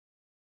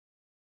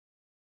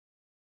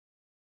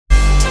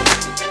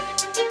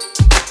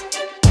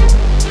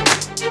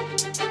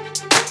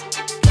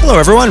Hello,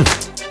 everyone.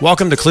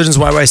 Welcome to Collisions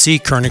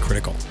YYC Current and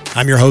Critical.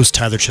 I'm your host,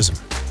 Tyler Chisholm.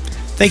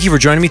 Thank you for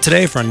joining me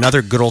today for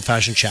another good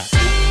old-fashioned chat.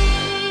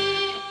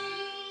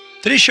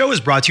 Today's show is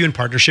brought to you in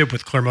partnership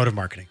with Clearmotive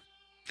Marketing.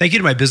 Thank you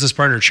to my business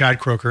partner, Chad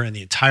Croker, and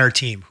the entire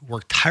team who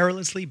worked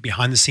tirelessly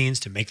behind the scenes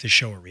to make this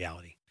show a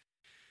reality.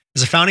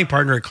 As a founding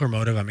partner at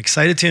Clearmotive, I'm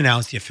excited to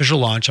announce the official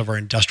launch of our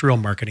industrial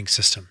marketing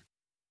system.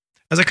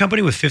 As a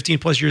company with 15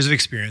 plus years of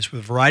experience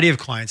with a variety of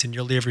clients in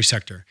nearly every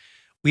sector,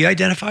 we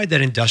identified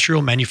that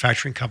industrial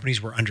manufacturing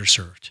companies were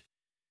underserved.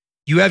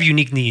 You have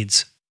unique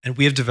needs, and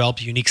we have developed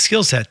a unique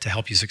skill set to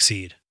help you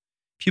succeed.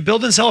 If you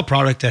build and sell a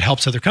product that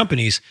helps other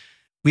companies,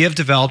 we have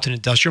developed an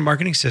industrial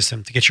marketing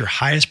system to get your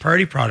highest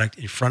priority product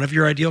in front of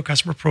your ideal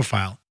customer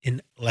profile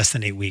in less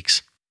than 8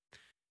 weeks.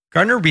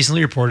 Gartner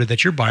recently reported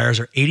that your buyers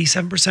are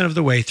 87% of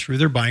the way through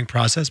their buying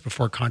process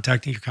before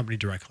contacting your company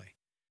directly.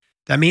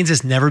 That means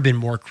it's never been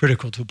more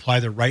critical to apply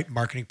the right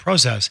marketing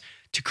process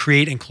to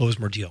create and close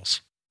more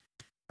deals.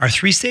 Our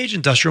 3-stage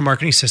industrial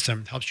marketing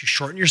system helps you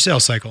shorten your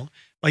sales cycle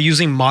by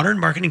using modern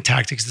marketing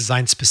tactics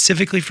designed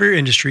specifically for your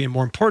industry and,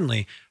 more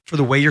importantly, for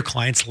the way your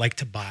clients like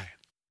to buy.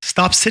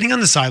 Stop sitting on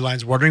the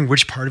sidelines wondering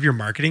which part of your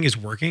marketing is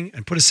working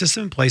and put a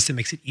system in place that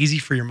makes it easy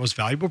for your most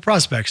valuable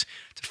prospects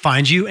to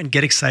find you and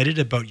get excited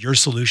about your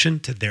solution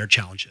to their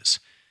challenges.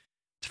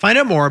 To find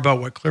out more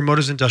about what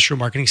Clearmotive's industrial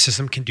marketing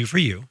system can do for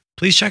you,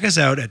 please check us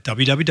out at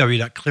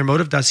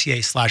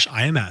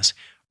www.clearmotive.ca/IMS.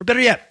 Or better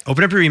yet,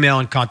 open up your email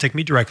and contact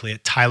me directly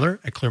at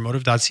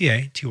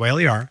tyler@clearmotive.ca,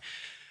 Tyler.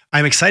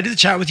 I'm excited to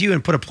chat with you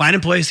and put a plan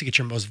in place to get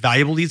your most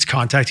valuable leads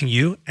contacting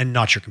you and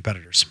not your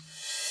competitors.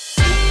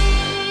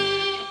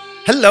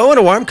 Hello and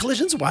a warm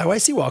Collisions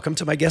YYC welcome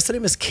to my guest today,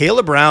 Ms.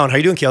 Kayla Brown. How are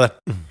you doing, Kayla?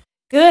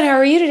 Good. How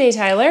are you today,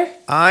 Tyler?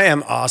 I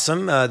am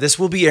awesome. This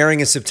will be airing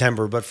in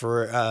September, but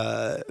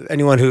for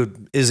anyone who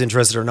is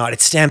interested or not,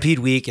 it's Stampede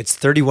Week. It's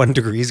 31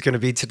 degrees going to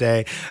be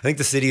today. I think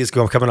the city is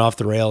coming off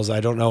the rails. I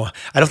don't know.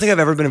 I don't think I've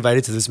ever been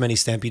invited to this many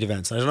Stampede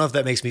events. I don't know if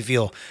that makes me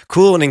feel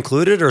cool and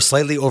included or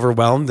slightly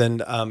overwhelmed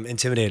and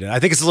intimidated. I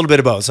think it's a little bit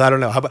of both. So I don't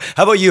know. How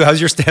about you? How's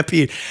your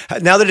Stampede?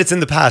 Now that it's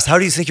in the past, how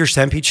do you think your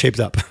Stampede shaped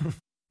up?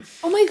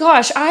 Oh my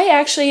gosh. I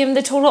actually am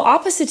the total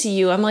opposite to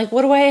you. I'm like,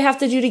 what do I have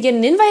to do to get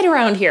an invite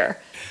around here?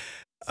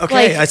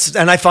 Okay,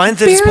 and I find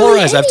that it's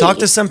polarized. I've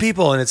talked to some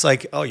people and it's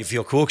like, oh, you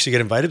feel cool because you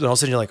get invited, but all of a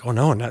sudden you're like, oh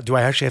no, do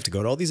I actually have to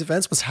go to all these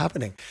events? What's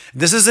happening?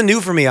 This isn't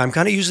new for me. I'm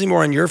kind of usually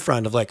more on your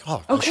front of like,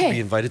 oh, I should be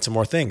invited to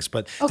more things.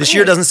 But this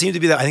year doesn't seem to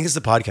be that. I think it's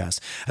the podcast.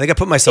 I think I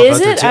put myself out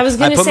there too. I was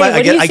going to say,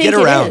 I get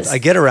around,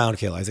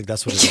 Kayla. I think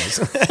that's what it is.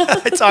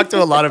 I talk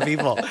to a lot of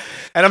people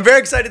and I'm very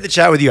excited to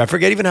chat with you. I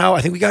forget even how,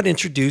 I think we got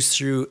introduced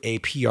through a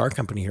PR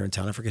company here in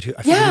town. I forget who it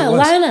was.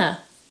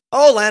 Lana.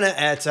 Oh, Lana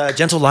at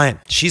Gentle Lion.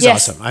 She's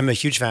awesome. I'm a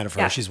huge fan of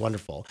her. Yeah. She's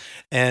wonderful.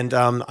 And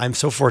I'm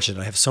so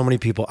fortunate. I have so many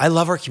people. I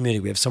love our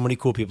community. We have so many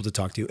cool people to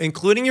talk to,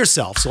 including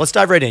yourself. So let's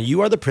dive right in. You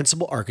are the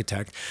principal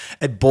architect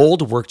at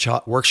Bold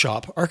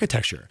Workshop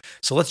Architecture.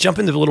 So let's jump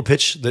into the little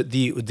pitch,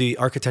 the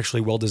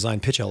architecturally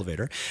well-designed pitch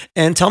elevator.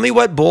 And tell me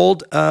what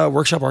Bold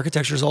Workshop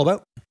Architecture is all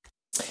about.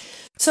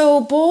 So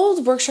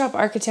Bold Workshop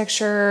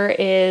Architecture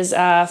is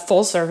a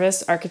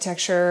full-service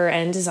architecture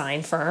and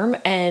design firm.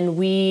 And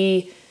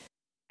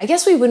I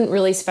guess we wouldn't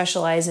really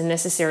specialize in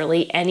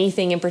necessarily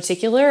anything in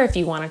particular. If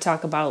you want to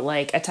talk about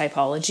like a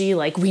typology,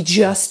 like we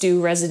just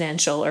do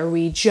residential or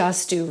we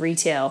just do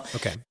retail.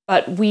 Okay.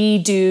 But we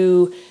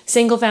do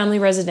single family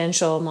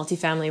residential,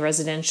 multifamily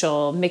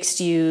residential, mixed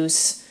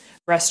use,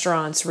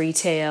 restaurants,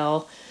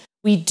 retail.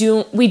 We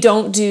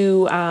don't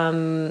do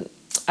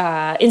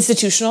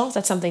institutional.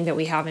 That's something that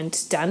we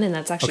haven't done, and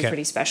that's actually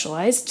pretty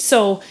specialized.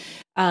 So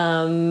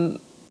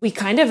we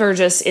kind of are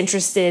just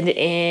interested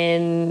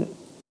in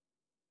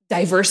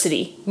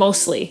diversity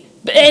mostly,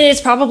 and it's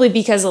probably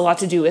because a lot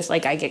to do with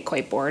like I get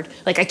quite bored.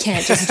 Like I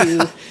can't just do,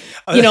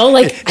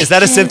 like is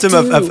that a symptom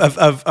of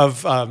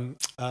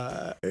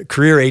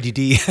career ADD?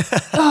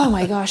 Oh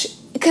my gosh,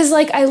 because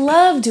like I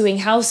love doing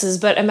houses,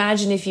 but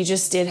imagine if you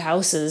just did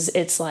houses.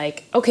 It's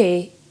like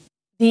okay,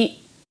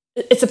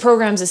 the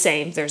program's the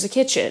same. There's a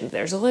kitchen,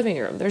 there's a living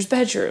room, there's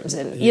bedrooms,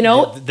 and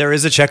there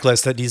is a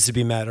checklist that needs to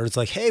be met. Or it's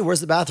like, hey, where's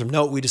the bathroom?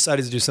 No, we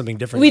decided to do something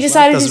different. We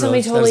decided to do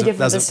something totally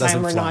different this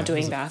time. We're not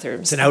doing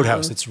bathrooms. It's an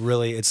outhouse. It's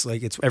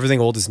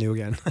everything old is new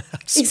again.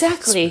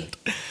 Exactly.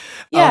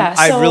 Yeah,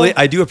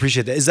 I do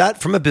appreciate that. Is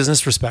that from a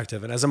business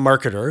perspective, and as a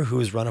marketer who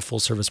has run a full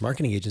service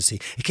marketing agency,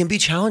 it can be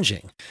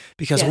challenging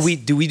because we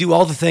do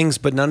all the things,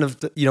 but none of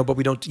the, but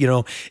we don't,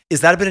 is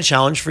that been a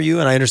challenge for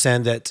you? And I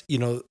understand that,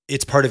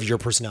 it's part of your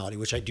personality,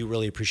 which I do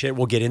really appreciate.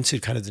 We'll get into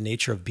kind of the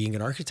nature of being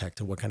an architect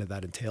and what kind of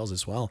that entails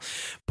as well.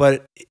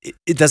 But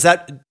does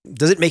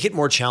it make it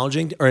more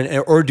challenging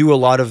or do a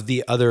lot of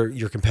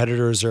your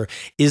competitors, or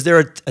is there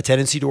a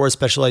tendency towards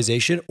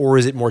specialization, or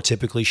is it more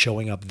typically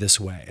showing up this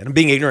way? And I'm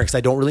being ignorant because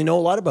I don't really know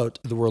a lot about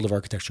the world of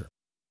architecture.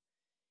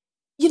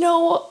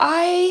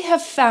 I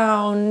have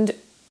found,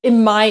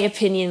 in my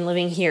opinion,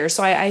 living here.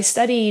 So I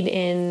studied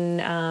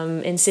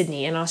in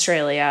Sydney, in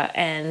Australia,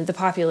 and the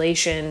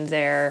population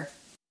there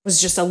was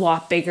just a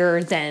lot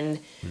bigger than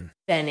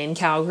in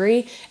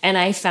Calgary. And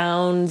I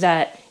found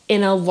that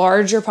in a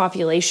larger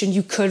population,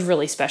 you could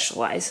really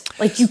specialize.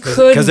 Like you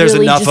could because there's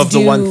really enough just of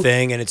the one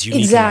thing and it's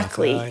unique.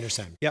 Exactly. Enough. I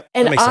understand. Yep.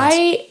 And that makes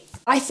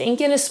sense. I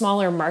think in a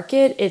smaller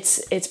market,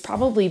 it's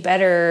probably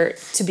better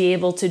to be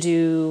able to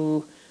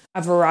do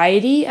a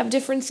variety of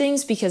different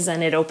things, because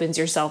then it opens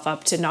yourself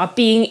up to not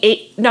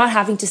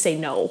having to say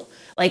no.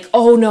 Like,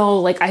 oh no,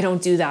 like I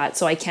don't do that,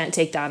 so I can't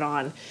take that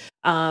on.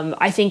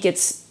 I think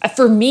it's,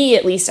 for me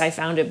at least, I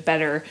found it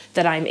better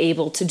that I'm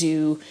able to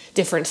do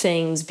different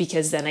things,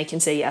 because then I can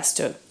say yes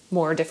to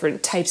more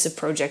different types of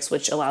projects,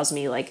 which allows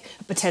me like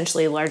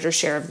potentially a larger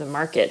share of the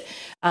market.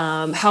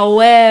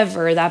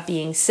 However, that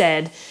being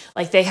said,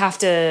 like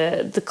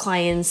the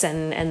clients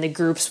and the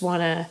groups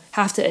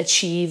have to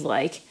achieve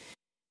like,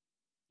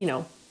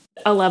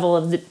 a level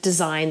of the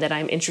design that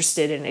I'm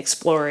interested in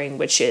exploring,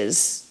 which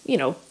is,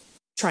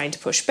 trying to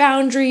push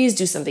boundaries,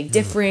 do something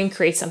different,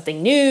 create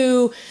something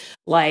new.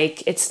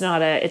 Like it's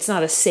not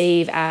a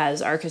save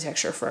as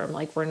architecture firm.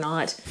 Like we're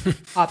not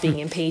copying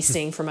and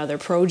pasting from other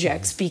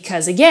projects,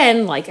 because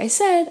again, like I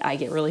said, I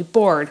get really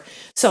bored.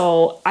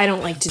 So I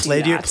don't like to do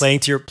that. Playing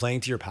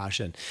to your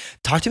passion.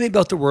 Talk to me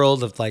about the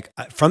world of like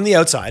from the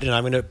outside, and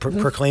I'm going to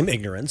proclaim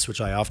ignorance,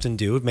 which I often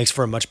do. It makes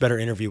for a much better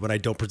interview when I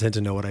don't pretend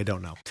to know what I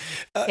don't know.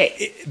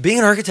 Being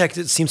an architect,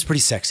 it seems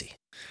pretty sexy.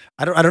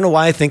 I don't know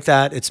why I think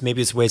that. It's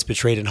the way it's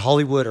portrayed in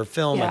Hollywood or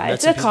film. Yeah,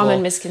 it's a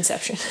common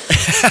misconception.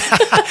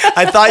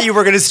 I thought you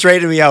were going to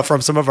straighten me out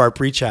from some of our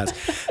pre-chats.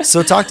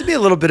 So talk to me a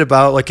little bit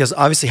about, like, because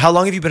obviously, how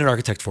long have you been an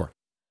architect for?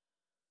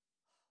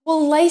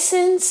 Well,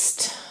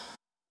 licensed,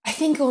 I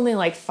think only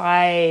like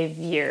 5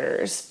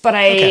 years, but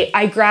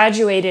I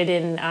graduated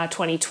in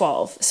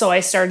 2012. So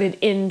I started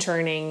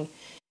interning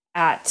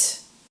at,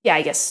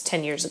 I guess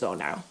 10 years ago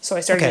now. So I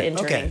started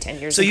interning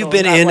 10 years ago. So you've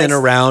been in and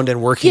around and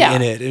working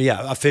in it,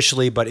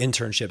 officially, but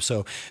internship.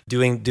 So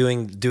doing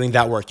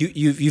that work.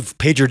 You've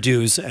paid your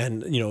dues,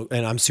 and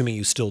and I'm assuming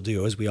you still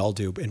do, as we all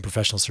do in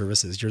professional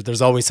services.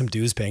 There's always some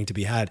dues paying to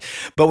be had.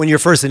 But when you're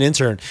first an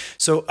intern,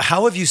 so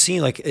how have you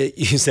seen? Like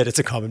you said, it's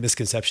a common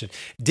misconception.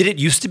 Did it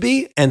used to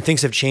be, and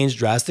things have changed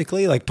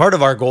drastically? Like part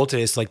of our goal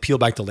today is to like peel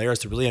back the layers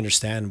to really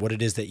understand what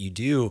it is that you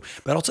do,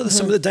 but also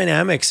some of the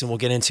dynamics, and we'll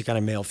get into kind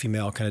of male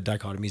female kind of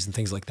dichotomies and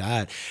things like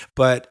that.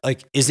 But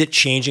like, is it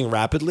changing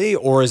rapidly,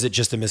 or is it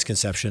just a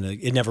misconception?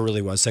 It never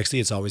really was sexy.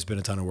 It's always been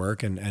a ton of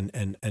work and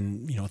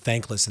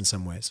thankless in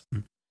some ways.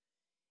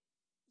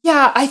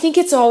 Yeah, I think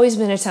it's always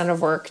been a ton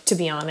of work, to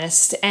be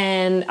honest.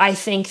 And I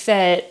think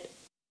that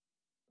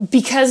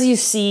because you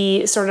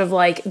see sort of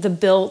like the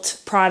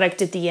built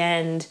product at the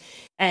end,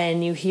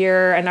 and you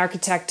hear an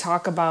architect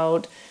talk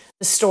about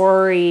the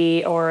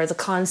story or the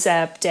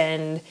concept,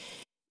 and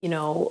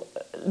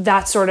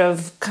that sort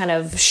of kind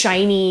of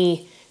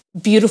shiny,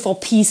 beautiful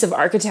piece of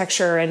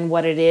architecture and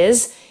what it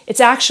is,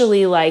 it's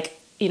actually like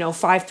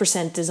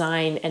 5%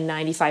 design and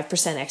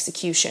 95%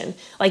 execution.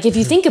 Like if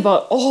you think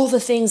about all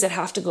the things that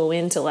have to go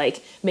into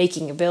like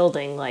making a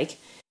building, like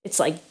it's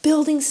like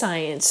building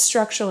science,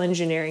 structural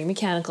engineering,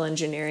 mechanical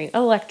engineering,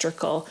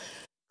 electrical,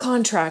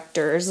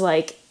 contractors,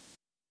 like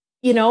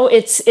it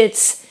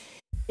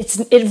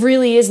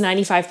really is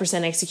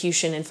 95%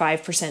 execution and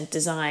 5%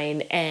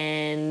 design,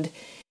 and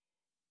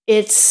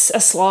it's a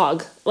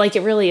slog. Like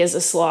it really is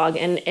a slog.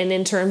 And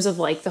in terms of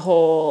like the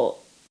whole,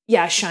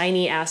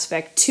 shiny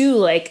aspect too,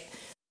 like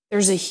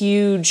there's a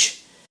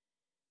huge,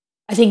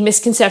 I think,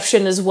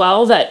 misconception as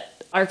well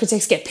that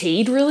architects get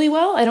paid really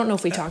well. I don't know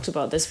if we talked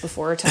about this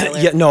before, Tyler.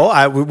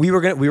 We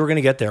were going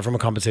to get there from a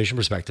compensation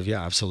perspective.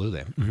 Yeah,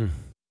 absolutely. Mm-hmm.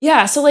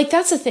 Yeah. So like,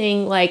 that's a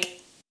thing like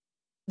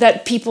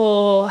that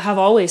people have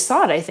always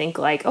thought, I think,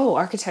 like, oh,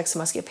 architects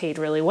must get paid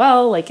really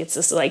well. Like it's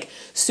this like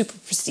super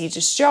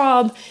prestigious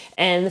job.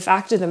 And the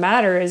fact of the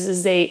matter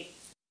is they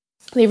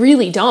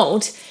really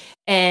don't.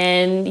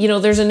 And,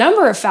 there's a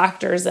number of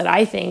factors that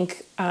I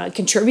think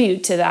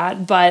contribute to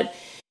that. But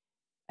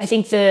I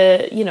think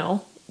the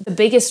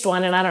biggest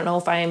one, and I don't know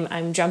if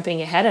I'm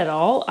jumping ahead at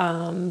all,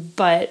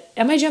 but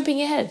am I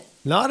jumping ahead?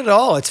 Not at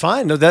all. It's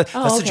fine. No, that's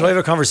the joy of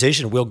a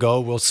conversation.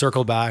 We'll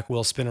circle back,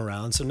 we'll spin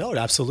around. So no,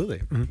 absolutely.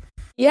 Mm-hmm.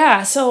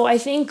 Yeah. So I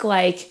think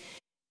like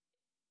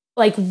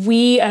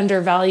we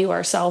undervalue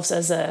ourselves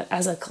as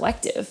a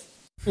collective.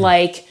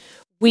 Like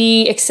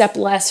we accept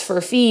less for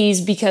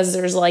fees because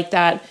there's like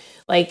that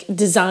like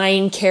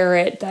design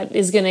carrot that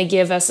is going to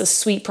give us a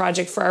sweet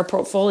project for our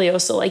portfolio.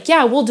 So like,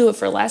 we'll do it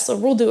for less, or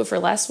we'll do it for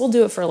less. We'll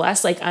do it for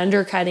less, like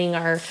undercutting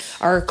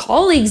our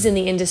colleagues in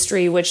the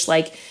industry, which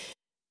like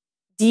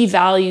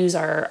devalues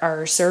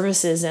our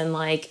services, and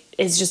like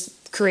it's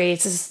just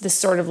creates this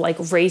sort of like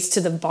race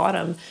to the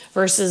bottom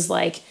versus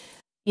like,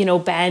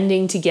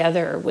 banding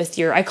together with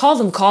I call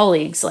them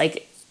colleagues.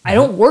 Like I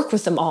don't work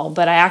with them all,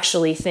 but I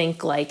actually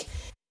think like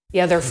the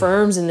other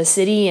firms in the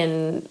city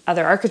and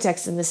other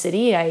architects in the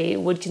city, I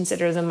would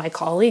consider them my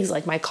colleagues.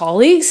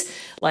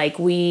 Like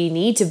we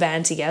need to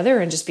band together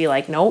and just be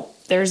like, nope,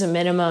 there's a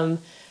minimum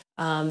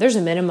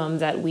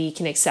that we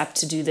can accept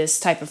to do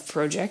this type of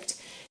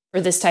project for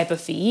this type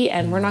of fee,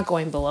 and we're not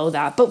going below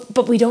that.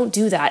 But we don't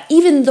do that,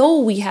 even though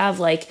we have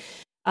like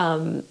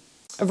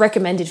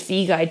recommended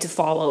fee guide to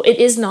follow. It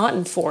is not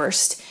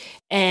enforced,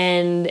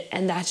 and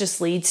that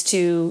just leads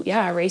to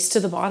a race to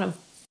the bottom.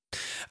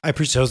 I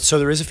appreciate. So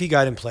there is a fee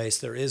guide in place.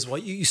 There is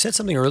you said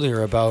something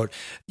earlier about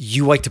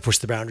you like to push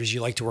the boundaries.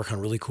 You like to work on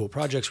really cool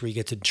projects where you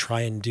get to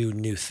try and do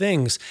new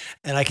things.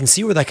 And I can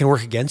see where that can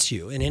work against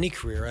you in any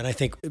career. And I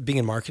think being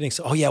in marketing,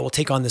 so we'll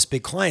take on this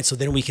big client. So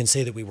then we can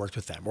say that we worked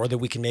with them, or that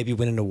we can maybe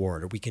win an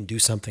award, or we can do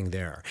something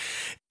there.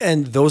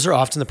 And those are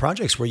often the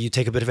projects where you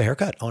take a bit of a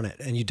haircut on it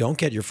and you don't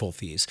get your full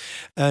fees.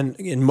 And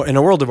in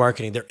a world of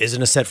marketing, there isn't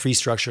a set fee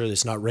structure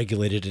that's not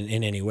regulated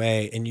in any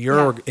way. In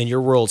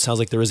your world, it sounds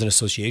like there is an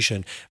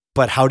association.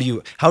 But how do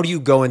you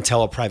go and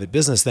tell a private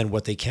business then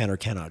what they can or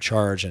cannot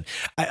charge? And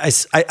I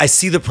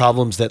see the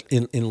problems that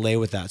inlay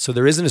with that. So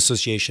there is an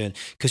association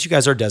because you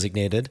guys are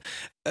designated,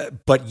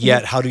 but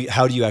yet how do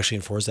you actually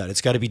enforce that? It's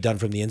got to be done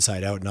from the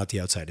inside out, not the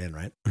outside in,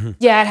 right? Mm-hmm.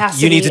 Yeah, it has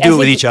to. You need to do it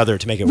with each other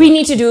to make it work. We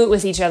need to do it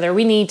with each other.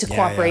 We need to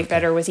cooperate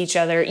better with each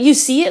other. You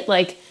see it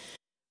like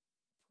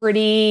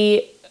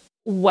pretty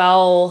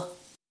well,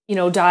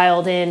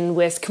 dialed in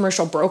with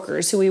commercial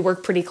brokers who we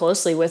work pretty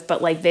closely with,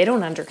 but like they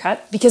don't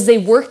undercut because they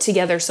work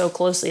together so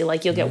closely.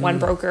 Like you'll get one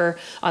broker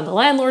on the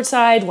landlord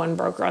side, one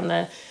broker on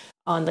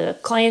the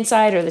client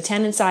side or the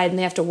tenant side, and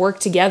they have to work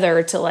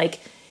together to like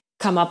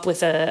come up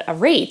with a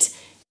rate.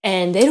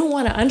 And they don't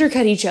want to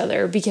undercut each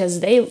other because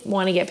they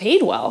want to get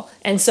paid well.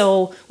 And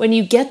so when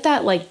you get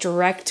that like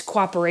direct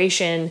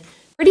cooperation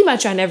pretty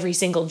much on every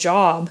single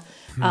job,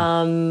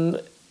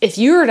 if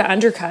you were to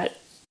undercut,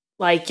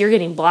 like you're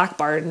getting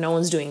blackbarred and no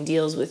one's doing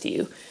deals with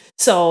you.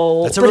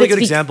 So that's a really good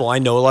example. I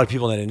know a lot of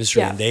people in that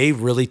industry and they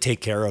really take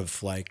care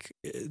of like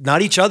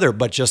not each other,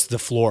 but just the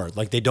floor.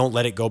 Like they don't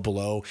let it go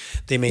below.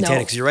 They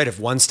maintain it. Cause you're right. If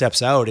one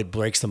steps out, it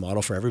breaks the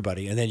model for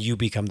everybody. And then you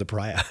become the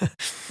pariah.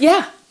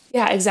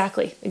 Yeah,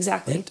 exactly.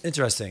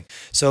 Interesting.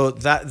 So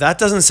that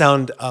doesn't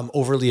sound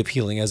overly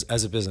appealing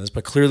as a business,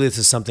 but clearly this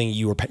is something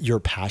you're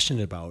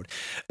passionate about.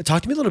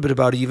 Talk to me a little bit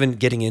about even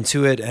getting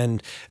into it.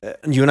 And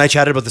you and I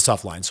chatted about this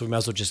offline, so we might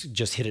as well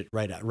just hit it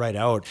right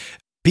out.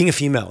 Being a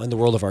female in the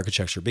world of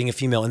architecture, being a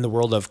female in the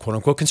world of quote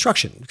unquote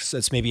construction, because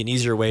that's maybe an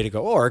easier way to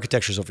go,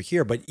 architecture's over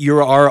here, but you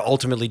are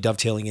ultimately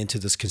dovetailing into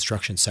this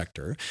construction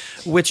sector,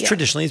 which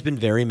traditionally has been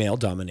very male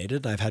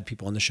dominated. I've had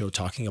people on the show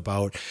talking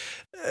about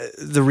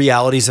the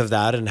realities of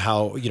that and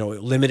how,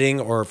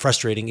 limiting or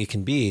frustrating it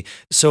can be.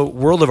 So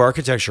world of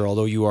architecture,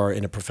 although you are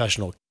in a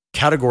professional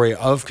category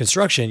of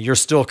construction, you're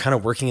still kind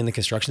of working in the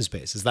construction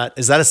space. Is that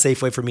a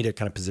safe way for me to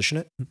kind of position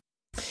it?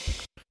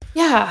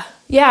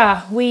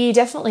 Yeah, we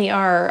definitely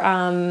are.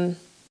 And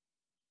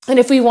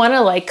if we want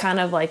to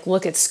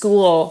look at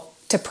school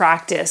to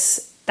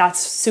practice,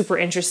 that's super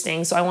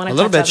interesting. So I want to a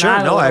little bit.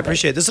 Sure. No, I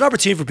appreciate it. This is an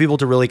opportunity for people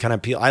to really kind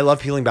of peel. I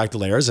love peeling back the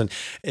layers. And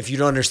if you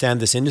don't understand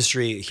this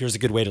industry, here's a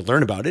good way to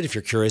learn about it. If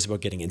you're curious about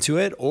getting into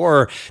it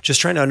or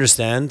just trying to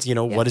understand,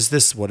 what is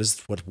this? What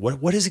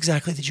is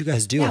exactly that you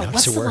guys do? Yeah, and how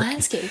what's does it the work?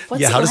 landscape?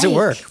 How does it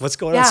work? What's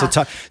going on?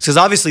 So because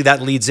obviously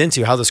that leads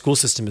into how the school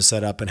system is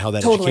set up and how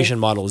that education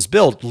model is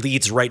built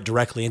leads right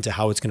directly into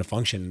how it's going to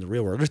function in the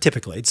real world. Or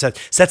typically it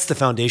sets the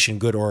foundation,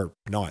 good or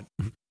not.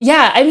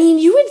 Yeah, I mean,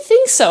 you would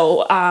think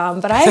so,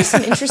 but I have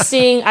some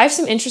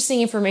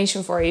interesting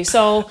information for you.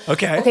 So,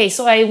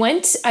 so I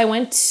went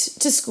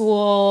to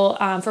school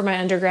for my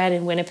undergrad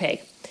in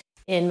Winnipeg,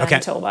 in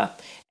Manitoba,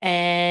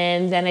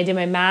 and then I did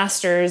my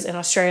master's in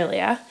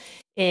Australia,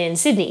 in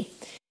Sydney.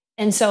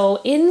 And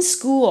so in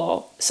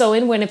school,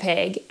 in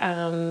Winnipeg,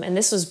 and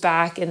this was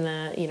back in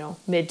the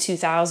mid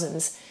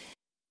 2000s,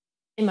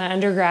 in my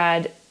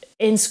undergrad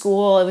in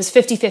school, it was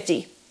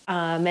 50-50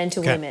 men to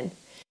women.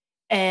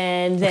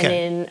 And then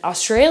in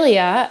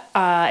Australia,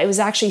 it was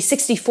actually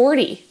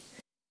 60-40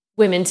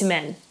 women to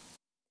men.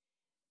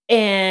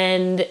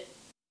 And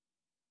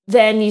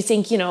then you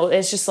think,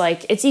 it's just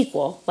like, it's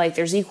equal. Like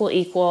there's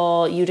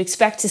equal. You'd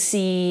expect to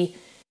see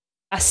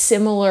a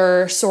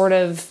similar sort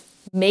of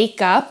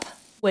makeup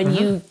when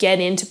you get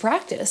into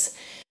practice.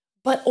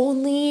 But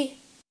only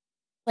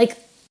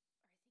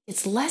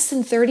it's less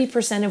than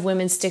 30% of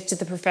women stick to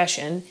the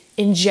profession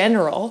in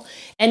general.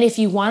 And if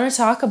you want to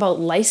talk about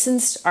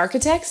licensed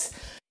architects,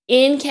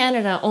 in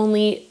Canada,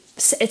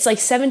 it's like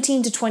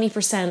 17 to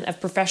 20%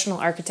 of professional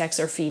architects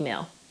are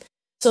female.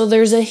 So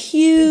there's a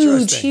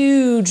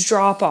huge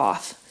drop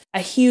off.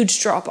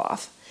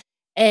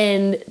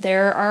 And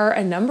there are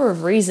a number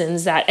of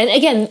reasons that, and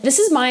again, this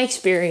is my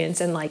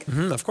experience, and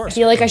of course, I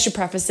feel like I should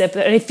preface it,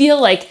 but I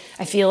feel like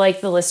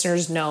the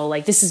listeners know,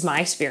 this is my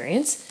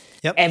experience.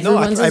 Yep.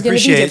 Everyone's is going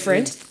to be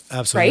different.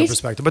 Absolutely, right? No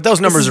perspective. But those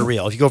numbers are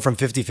real. If you go from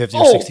 50-50 to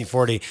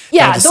 60-40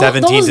 down to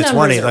 17 to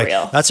 20,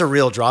 that's a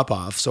real drop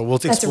off. So we'll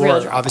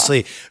explore,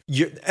 obviously.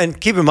 And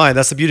keep in mind,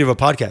 that's the beauty of a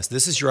podcast.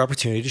 This is your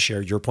opportunity to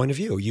share your point of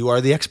view. You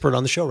are the expert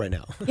on the show right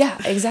now. Yeah,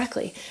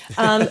 exactly.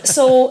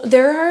 So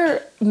there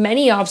are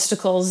many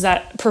obstacles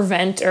that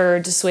prevent or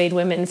dissuade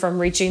women from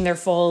reaching their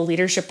full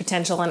leadership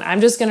potential. And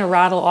I'm just going to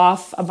rattle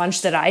off a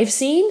bunch that I've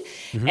seen.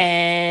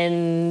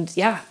 And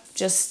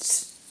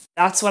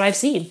that's what I've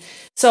seen.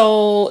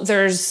 So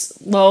there's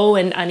low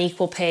and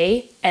unequal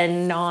pay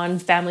and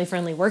non-family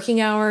friendly working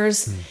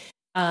hours.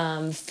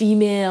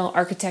 female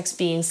architects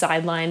being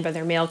sidelined by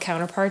their male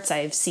counterparts.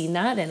 I've seen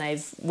that and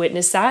I've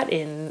witnessed that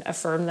in a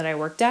firm that I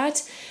worked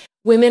at.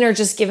 Women are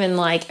just given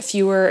like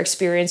fewer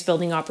experience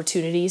building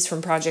opportunities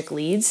from project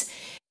leads.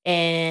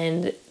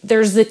 And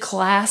there's the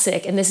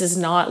classic, and this is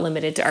not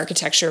limited to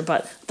architecture,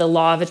 but the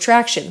law of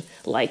attraction,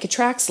 like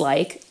attracts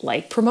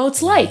like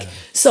promotes like.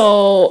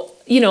 So,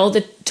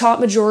 the top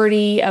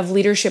majority of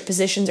leadership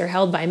positions are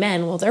held by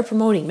men. Well, they're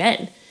promoting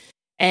men.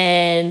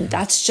 And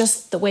that's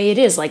just the way it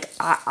is. Like,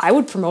 I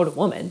would promote a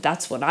woman.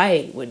 That's what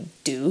I would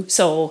do.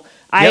 So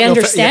I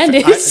understand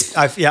it.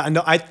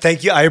 I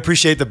thank you. I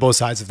appreciate the both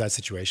sides of that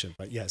situation.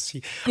 But yes,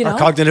 our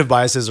cognitive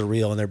biases are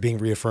real and they're being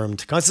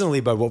reaffirmed constantly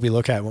by what we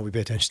look at and what we pay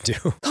attention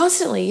to.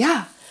 Constantly,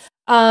 yeah.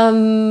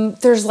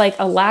 There's like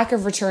a lack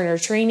of return or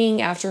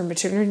training after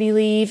maternity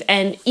leave.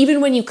 And even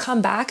when you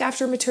come back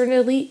after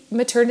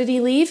maternity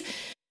leave,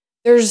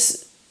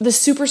 there's the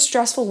super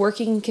stressful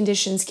working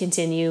conditions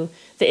continue,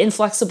 the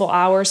inflexible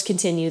hours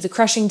continue, the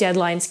crushing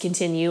deadlines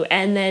continue,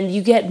 and then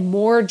you get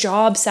more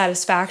job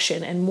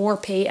satisfaction and more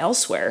pay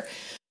elsewhere.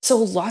 So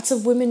lots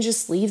of women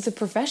just leave the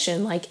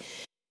profession. Like,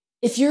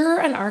 if you're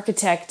an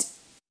architect,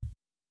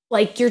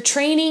 like, your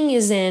training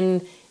is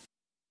in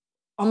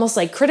almost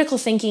like critical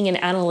thinking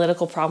and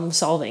analytical problem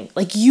solving.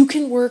 Like, you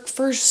can work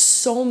for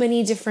so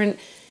many different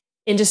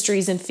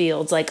industries and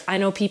fields. Like, I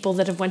know people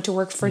that have went to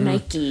work for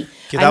Nike.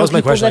 Okay, that was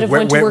my question.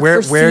 Like,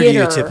 where do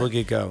you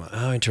typically go?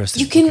 Oh,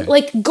 interesting. You can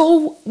like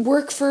go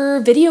work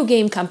for video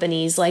game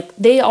companies. Like,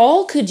 they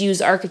all could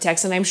use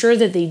architects, and I'm sure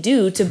that they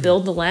do, to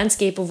build the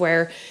landscape of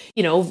where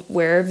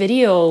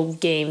video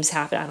games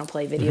happen. I don't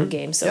play video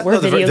games, so where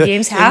video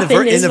games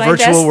happen is my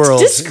best world,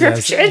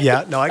 description. Yes.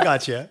 Yeah, no, I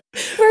got you.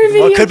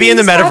 It could be in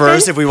the metaverse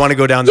happen. If we want to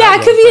go down that road. Yeah,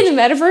 it could be in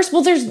the metaverse.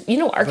 Well, there's,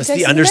 architects in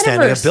the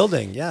understanding metaverse. of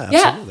building. Yeah,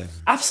 absolutely. Yeah,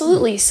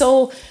 absolutely.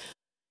 So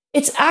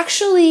it's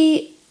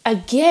actually,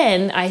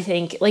 again, I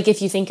think, like,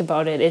 if you think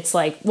about it, it's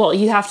like, well,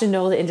 you have to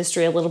know the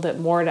industry a little bit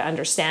more to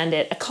understand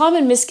it. A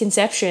common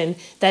misconception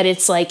that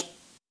it's like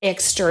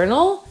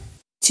external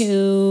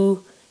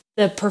to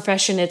the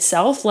profession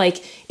itself,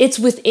 like, it's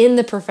within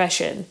the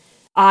profession.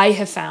 I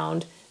have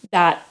found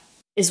that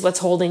is what's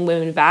holding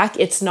women back.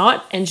 It's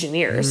not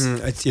engineers.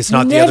 It's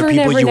not the other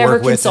people you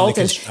work with.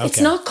 Consultants. It's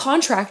not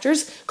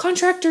contractors.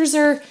 Contractors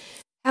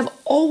have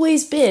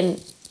always been,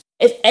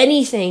 if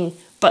anything,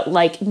 but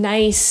like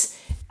nice,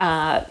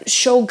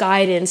 show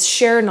guidance,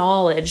 share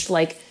knowledge,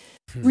 like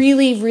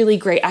really, really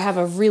great. I have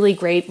a really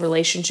great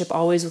relationship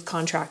always with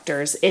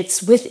contractors.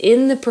 It's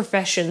within the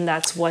profession.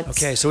 That's what's...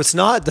 Okay, so it's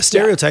not the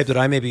stereotype that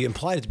I maybe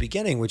implied at the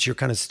beginning, which you're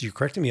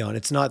correcting me on.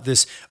 It's not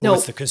this,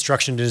 it's the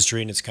construction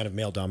industry and it's kind of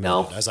male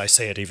dominated, as I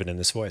say it even in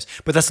this voice.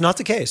 But that's not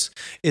the case.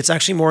 It's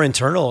actually more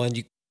internal, and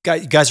you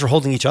guys are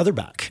holding each other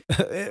back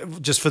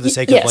just for the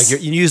sake of, like,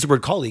 you use the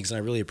word colleagues, and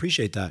I really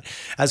appreciate that.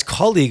 As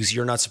colleagues,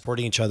 you're not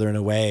supporting each other in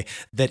a way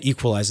that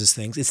equalizes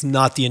things. It's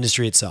not the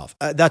industry itself.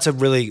 I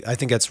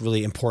think that's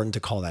really important to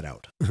call that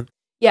out.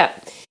 Yeah.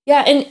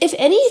 And if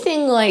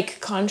anything, like,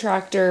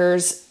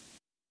 contractors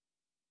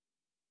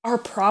are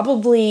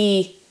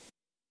probably,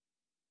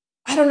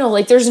 I don't know,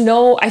 like,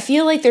 I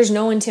feel like there's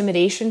no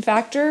intimidation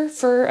factor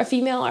for a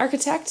female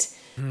architect.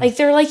 Like,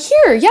 they're like,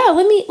 here,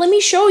 let me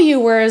show you.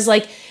 Whereas,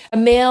 like, a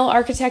male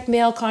architect,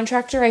 male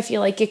contractor, I feel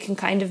like it can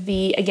kind of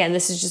be, again,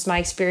 this is just my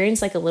experience,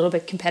 like a little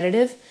bit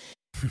competitive,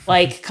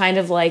 like kind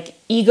of like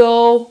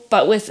ego,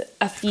 but with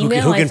a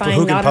female, I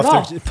find not at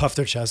all. Puff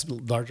their chest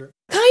larger?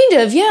 Kind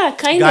of.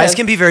 Guys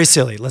can be very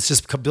silly. Let's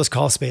just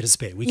call a spade a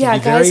spade. We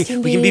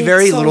can be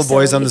very so little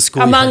boys on the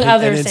school among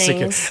other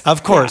things.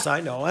 Of course,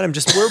 I know, and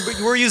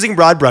we're using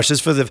broad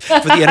brushes for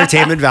the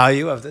entertainment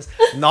value of this.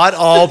 Not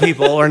all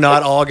people, or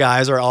not all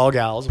guys, or all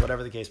gals,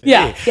 whatever the case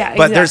may be. Yeah,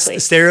 but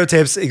there's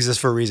stereotypes exist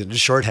for a reason.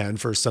 Just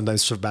shorthand for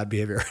sometimes for bad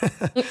behavior.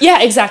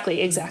 Yeah,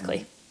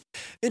 exactly.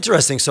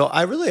 Interesting. So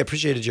I really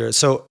appreciated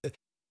so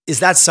is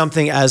that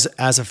something as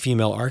a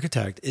female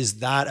architect, is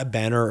that a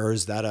banner, or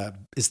is that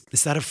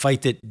a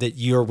fight that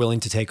you're willing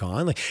to take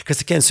on? Like,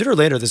 because again, sooner or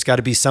later, there's got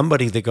to be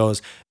somebody that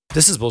goes,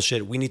 this is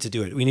bullshit. We need to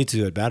do it. We need to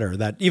do it better.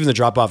 That even the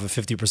drop off of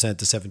 50%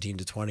 to 17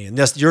 to 20.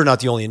 And you're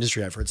not the only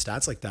industry I've heard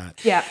stats like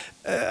that. Yeah.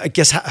 I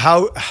guess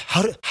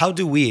how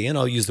do we, and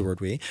I'll use the word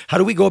we, how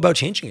do we go about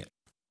changing it?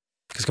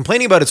 Because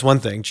complaining about it's one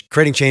thing,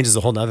 creating change is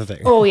a whole nother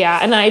thing. Oh yeah,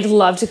 and I'd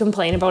love to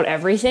complain about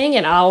everything,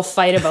 and I'll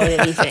fight about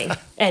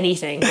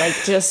anything. Like,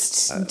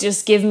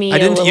 just give me. You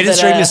didn't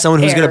strike me as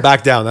someone who's going to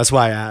back down. That's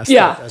why I asked.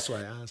 Yeah, that's why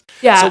I asked.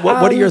 Yeah. So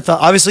what are your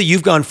thoughts? Obviously,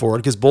 you've gone forward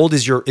because Bold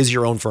is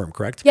your own firm,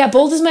 correct? Yeah,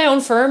 Bold is my own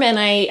firm, and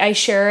I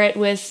share it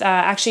with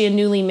actually a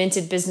newly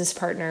minted business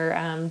partner,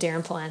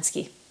 Darren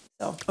Polanski.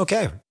 So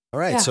okay. All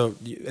right. Yeah. So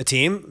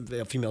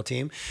a female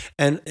team,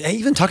 and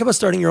even talk about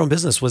starting your own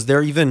business. Was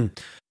there even?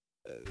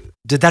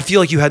 Did that feel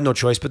like you had no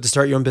choice but to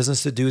start your own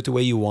business to do it the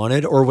way you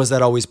wanted? Or was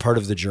that always part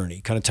of the journey?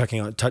 Kind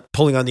of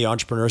pulling on the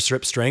entrepreneur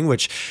string,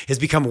 which has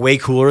become way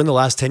cooler in the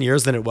last 10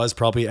 years than it was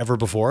probably ever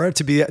before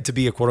to be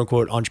a quote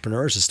unquote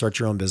entrepreneur, to start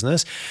your own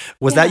business.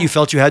 Was that you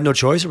felt you had no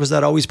choice, or was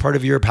that always part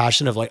of your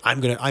passion of like, I'm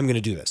going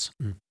to do this?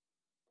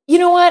 You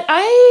know what?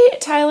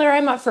 Tyler,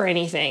 I'm up for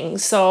anything.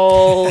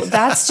 So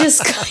that's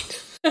just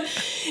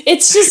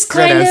it's just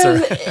kind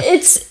of,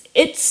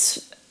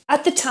 it's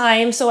at the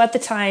time. So at the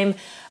time,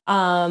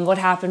 what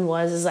happened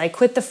was I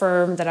quit the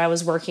firm that I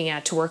was working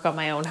at to work on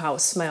my own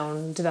house, my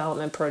own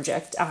development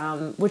project,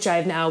 which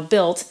I've now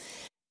built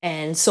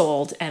and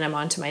sold, and I'm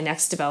on to my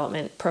next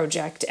development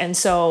project. And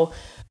so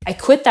I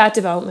quit that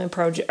development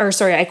project,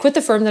 I quit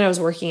the firm that I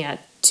was working at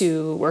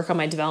to work on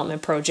my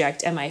development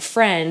project. And my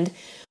friend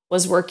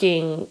was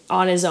working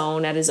on his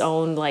own at his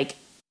own like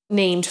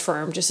named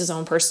firm, just his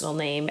own personal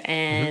name.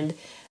 And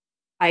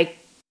I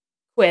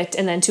quit.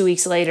 And then 2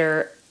 weeks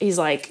later, he's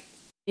like,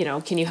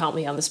 can you help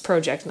me on this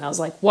project? And I was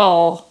like,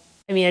 well,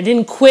 I mean, I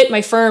didn't quit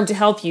my firm to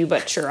help you,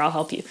 but sure, I'll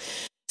help you.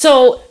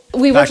 So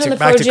we worked on the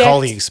project. Back to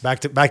colleagues, back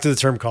to the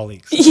term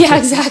colleagues. Yeah,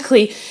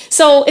 exactly.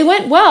 So it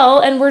went well,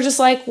 and we're just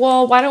like,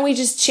 well, why don't we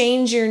just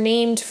change your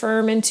named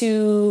firm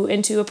into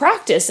a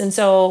practice? And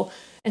so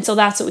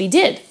that's what we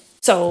did.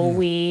 So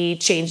we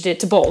changed it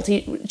to Bold.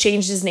 He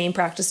changed his name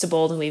practice to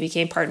Bold, and we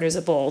became partners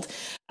at Bold.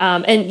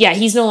 And yeah,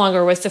 he's no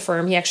longer with the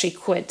firm. He actually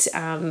quit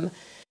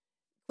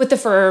with the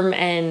firm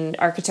and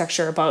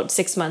architecture about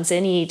 6 months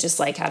in. He just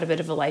like had a bit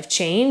of a life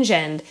change,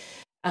 and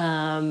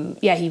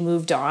he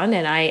moved on,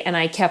 and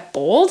I kept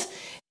Bold.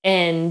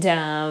 And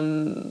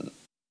so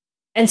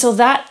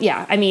that,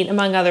 I mean,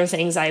 among other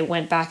things, I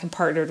went back and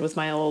partnered with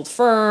my old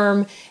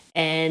firm,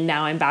 and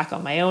now I'm back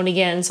on my own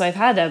again. So I've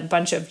had a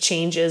bunch of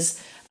changes.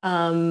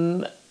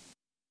 And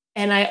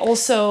I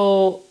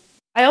also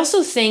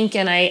think,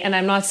 and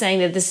I'm not saying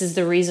that this is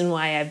the reason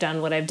why I've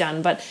done what I've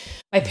done, but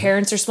my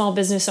parents are small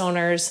business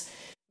owners.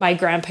 My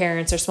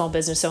grandparents are small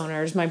business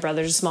owners. My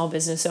brother's a small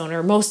business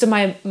owner. Most of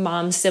my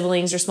mom's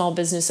siblings are small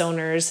business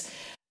owners.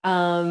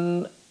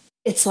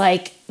 It's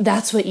like,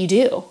 that's what you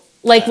do.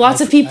 Like lots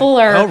of people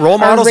are role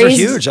models are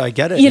raised, are huge. I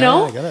get it. You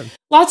know, I get it.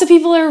 Lots of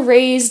people are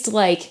raised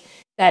like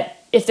that.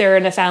 If they're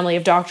in a family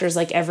of doctors,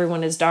 like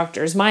everyone is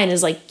doctors. Mine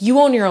is like, you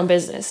own your own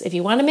business. If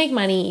you want to make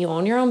money, you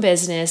own your own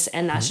business,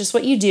 and that's just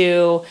what you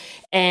do.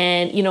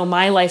 And,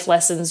 my life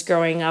lessons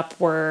growing up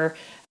were,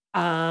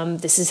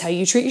 this is how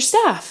you treat your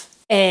staff.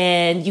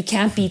 And you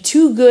can't be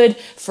too good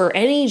for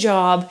any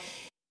job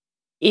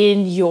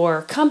in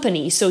your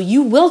company. So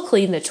you will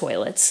clean the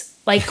toilets.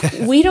 Like,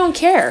 we don't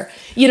care,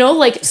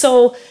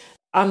 so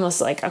I'm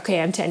just like,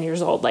 okay, I'm 10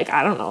 years old. Like,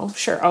 I don't know.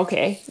 Sure.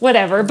 Okay.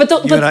 Whatever. But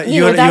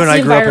you and I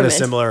grew up in a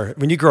similar,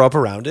 when you grow up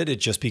around it, it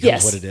just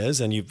becomes what it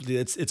is. And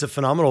it's a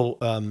phenomenal,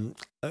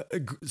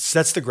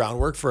 sets the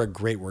groundwork for a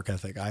great work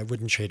ethic. I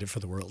wouldn't trade it for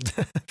the world.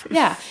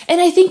 Yeah.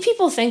 And I think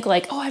people think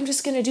like, oh, I'm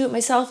just going to do it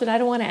myself and I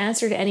don't want to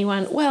answer to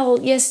anyone. Well,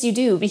 yes, you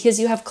do, because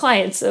you have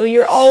clients. So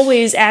you're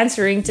always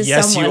answering to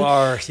someone. Yes, you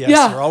are.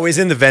 Yes, you're always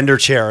in the vendor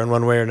chair in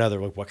one way or another.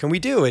 Like, what can we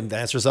do? And the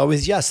answer is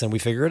always yes. And we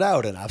figure it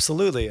out. And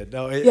absolutely.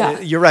 No,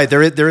 you're right.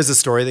 There is a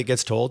story that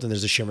gets told, and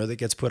there's a shimmer that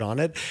gets put on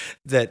it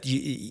that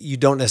you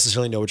don't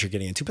necessarily know what you're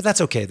getting into, but that's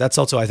okay. That's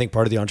also, I think,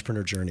 part of the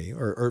entrepreneur journey,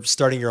 or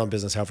starting your own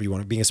business, however you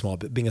want to,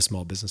 being a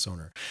small business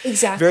owner.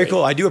 Exactly. Very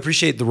cool. I do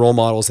appreciate the role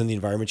models in the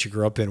environment you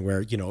grew up in,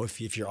 where,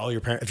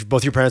 if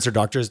both your parents are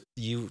doctors,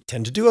 you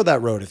tend to do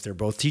that road. If they're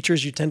both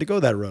teachers, you tend to go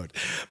that road.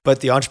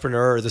 But the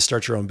entrepreneur or the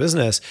start your own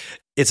business,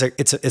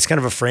 it's kind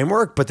of a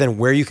framework, but then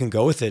where you can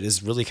go with it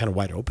is really kind of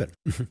wide open.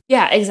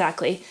 Yeah,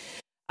 exactly.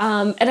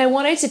 And I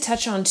wanted to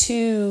touch on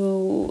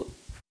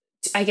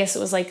I guess it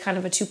was like kind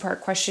of a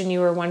two-part question. You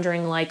were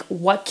wondering like,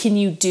 what can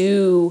you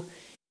do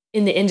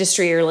in the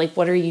industry, or like,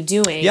 what are you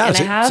doing? Yeah. And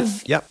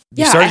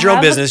you started your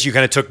own business. You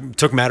kind of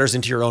took matters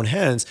into your own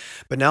hands,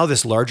 but now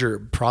this larger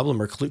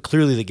problem, or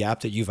clearly the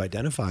gap that you've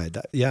identified,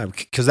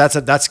 because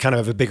that's kind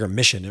of a bigger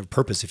mission and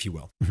purpose, if you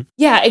will.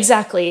 Yeah,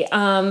 exactly.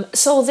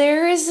 So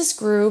there is this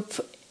group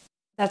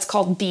that's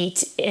called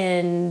BEAT,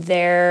 and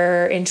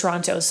they're in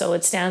Toronto. So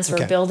it stands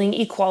for Building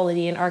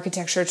Equality in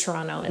Architecture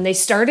Toronto. And they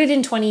started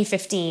in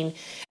 2015,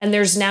 and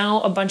there's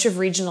now a bunch of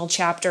regional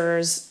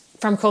chapters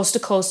from coast to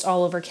coast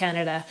all over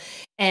Canada.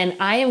 And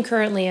I am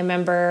currently a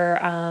member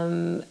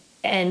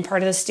and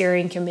part of the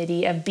steering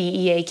committee of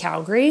BEA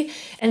Calgary.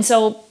 And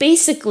so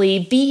basically,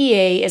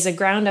 BEA is a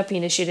ground-up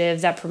initiative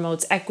that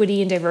promotes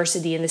equity and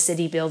diversity in the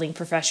city building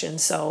profession.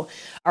 So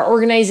our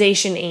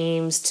organization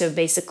aims to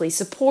basically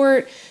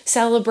support,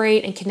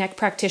 celebrate, and connect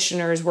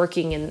practitioners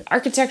working in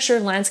architecture,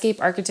 landscape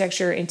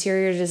architecture,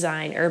 interior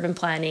design, urban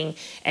planning,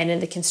 and in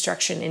the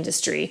construction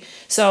industry.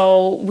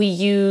 So we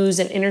use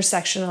an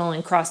intersectional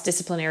and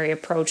cross-disciplinary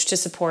approach to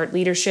support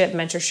leadership,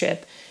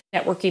 mentorship,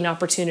 networking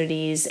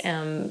opportunities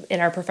in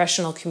our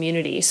professional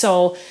community.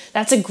 So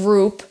that's a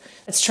group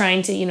that's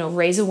trying to,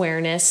 raise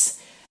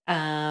awareness,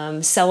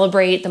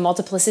 celebrate the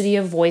multiplicity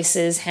of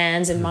voices,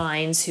 hands, and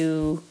minds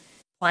who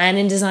plan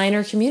and design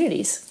our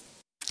communities.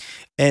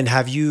 And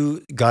have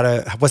you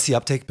what's the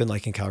uptake been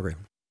like in Calgary?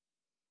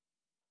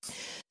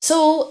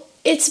 So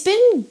it's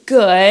been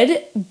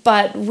good,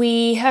 but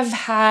we have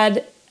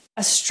had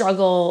a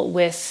struggle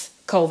with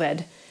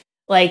COVID.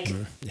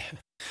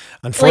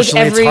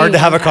 Unfortunately, it's hard to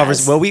have a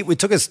conversation. Well, we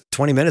took us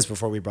 20 minutes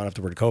before we brought up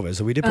the word COVID,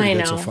 so we did pretty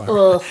good so far.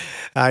 Ugh.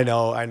 I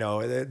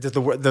know.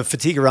 The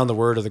fatigue around the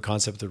word or the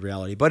concept of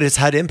reality, but it's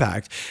had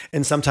impact,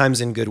 and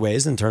sometimes in good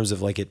ways in terms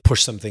of like it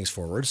pushed some things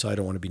forward. So I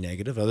don't want to be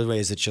negative. Other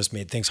ways, it's just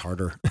made things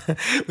harder.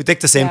 We take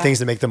the same things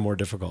to make them more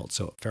difficult.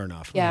 So fair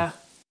enough. Yeah.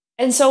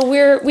 And so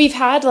we've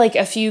had like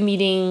a few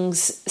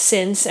meetings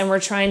since, and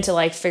we're trying to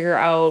like figure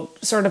out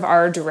sort of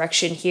our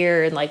direction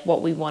here and like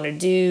what we want to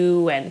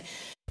do. And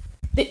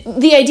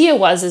the idea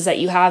is that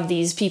you have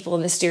these people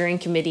in the steering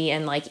committee,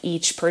 and like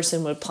each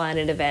person would plan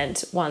an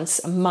event once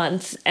a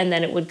month, and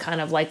then it would kind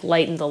of like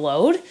lighten the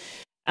load.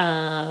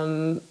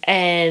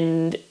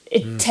 And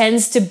it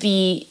tends to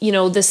be,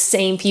 the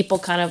same people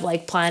kind of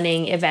like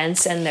planning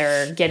events, and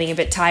they're getting a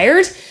bit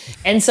tired.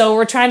 And so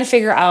we're trying to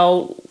figure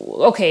out,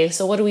 okay,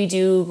 so what do we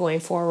do going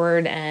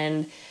forward?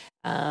 And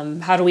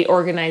how do we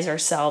organize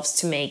ourselves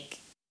to make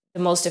the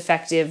most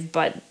effective,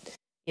 but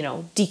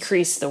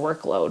decrease the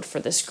workload for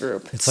this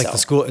group? It's like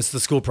it's the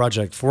school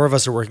project. 4 of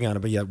us are working on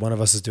it, but yet one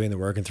of us is doing the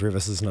work and 3 of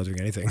us is not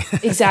doing anything.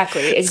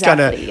 Exactly.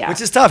 Yeah.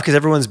 Which is tough because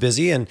everyone's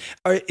busy. And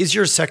is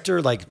your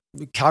sector like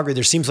Calgary?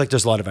 There seems like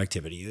there's a lot of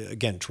activity.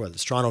 Again,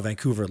 Toronto,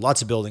 Vancouver,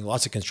 lots of building,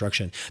 lots of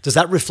construction. Does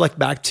that reflect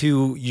back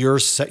to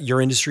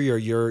your industry or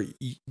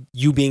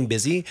you being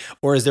busy,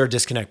 or is there a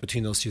disconnect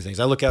between those two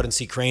things? I look out and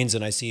see cranes,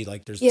 and I see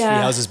like there's 3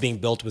 houses being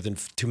built within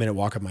 2-minute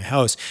walk of my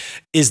house.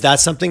 Is that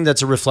something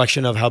that's a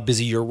reflection of how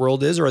busy your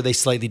world is, or are they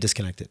slightly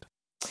disconnected?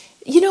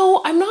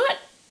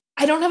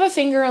 I don't have a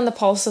finger on the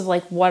pulse of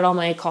like what all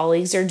my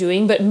colleagues are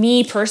doing, but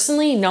me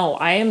personally, no,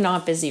 I am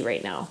not busy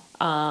right now.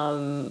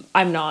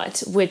 I'm not,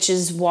 which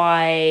is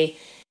why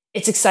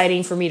it's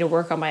exciting for me to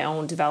work on my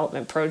own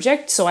development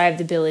project. So I have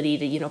the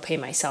ability to, pay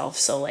myself.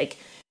 So like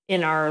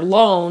in our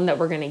loan that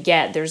we're going to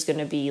get, there's going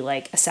to be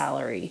like a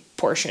salary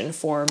portion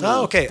for me.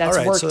 Oh, okay. That's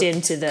all right. worked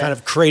into the kind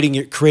of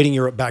creating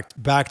your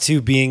back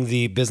to being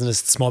the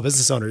small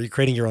business owner. You're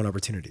creating your own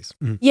opportunities.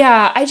 Mm-hmm.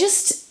 Yeah.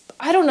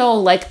 I don't know.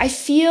 Like I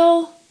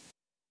feel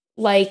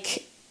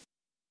like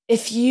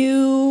if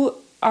you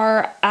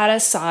are at a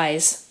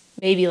size,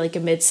 maybe like a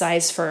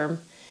mid-sized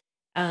firm,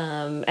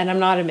 and I'm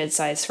not a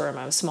mid-sized firm,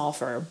 I'm a small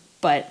firm,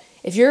 but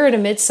if you're at a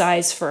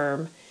mid-sized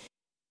firm,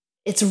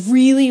 it's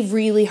really,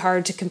 really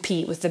hard to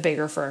compete with the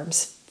bigger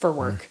firms for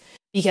work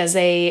because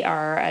they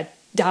are a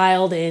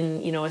dialed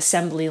in,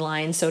 assembly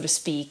line, so to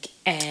speak,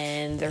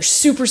 and they're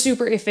super,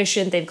 super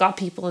efficient. They've got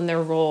people in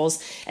their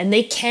roles, and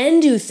they can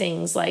do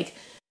things like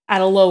at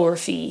a lower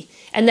fee.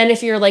 And then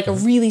if you're like a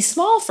really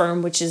small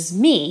firm, which is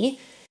me,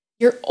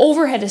 your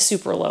overhead is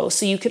super low.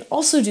 So you could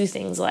also do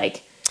things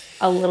like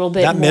a little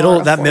bit that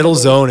middle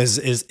zone is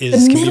can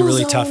be a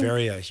really tough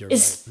area here.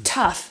 It's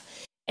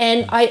tough.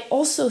 And I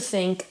also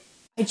think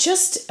I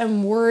just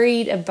am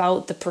worried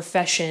about the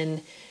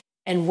profession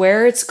and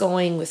where it's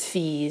going with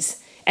fees.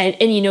 And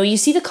you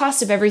see the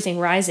cost of everything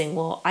rising.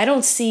 Well, I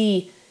don't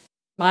see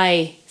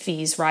my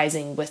fees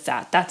rising with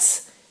that.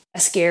 That's a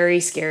scary,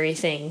 scary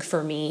thing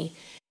for me.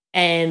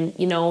 And,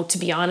 to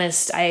be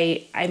honest,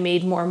 I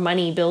made more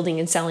money building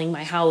and selling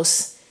my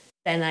house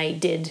than I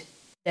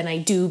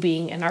do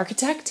being an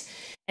architect.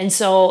 And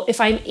so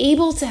if I'm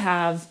able to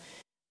have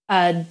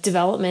a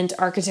development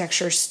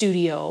architecture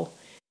studio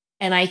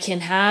and I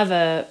can have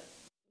a,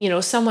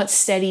 somewhat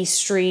steady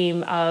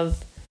stream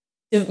of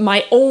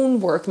my own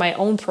work, my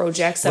own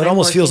projects that it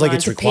almost feels like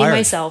it's required. Pay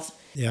myself.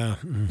 Yeah.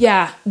 Mm-hmm.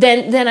 Yeah.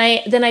 Then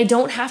I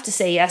don't have to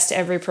say yes to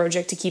every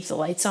project to keep the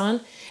lights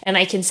on. And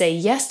I can say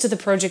yes to the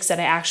projects that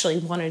I actually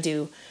want to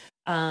do,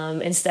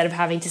 instead of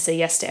having to say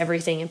yes to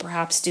everything and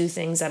perhaps do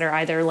things that are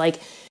either like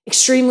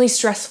extremely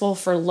stressful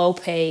for low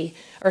pay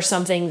or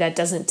something that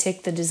doesn't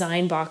tick the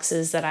design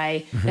boxes that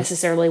I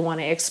necessarily want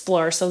to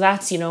explore. So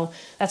that's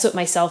what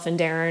myself and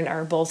Darren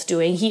are both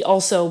doing. He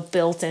also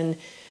built and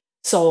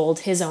sold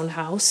his own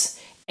house.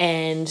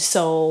 And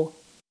so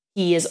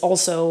he is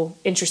also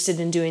interested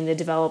in doing the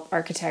developer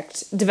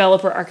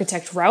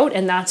architect route,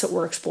 and that's what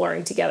we're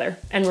exploring together.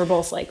 And we're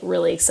both like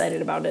really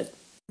excited about it.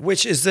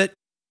 Which is that,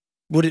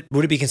 would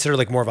it be considered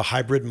like more of a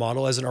hybrid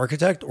model as an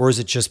architect, or is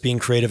it just being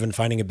creative and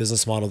finding a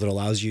business model that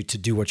allows you to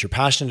do what you're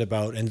passionate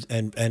about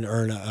and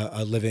earn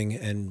a living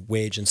and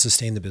wage and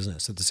sustain the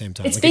business at the same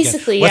time? It's like,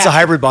 basically, again, what's a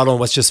hybrid model and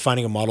what's just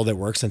finding a model that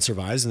works and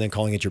survives and then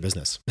calling it your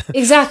business?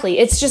 Exactly.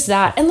 It's just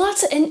that. And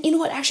you know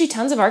what? Actually,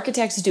 tons of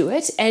architects do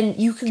it, and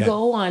you can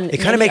go on.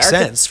 It kind of makes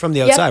sense from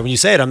the outside. When you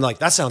say it, I'm like,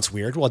 that sounds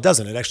weird. Well, it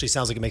doesn't. It actually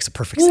sounds like it makes a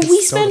perfect sense. Well,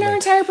 we spend our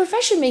entire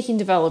profession making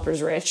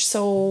developers rich,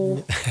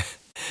 so...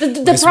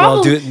 The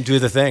problem, do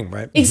the thing,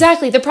 right?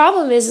 Exactly. The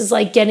problem is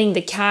like getting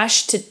the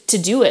cash to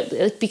do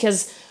it,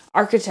 because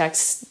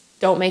architects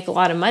don't make a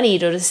lot of money.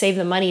 To save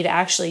the money to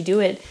actually do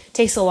it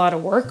takes a lot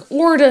of work,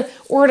 or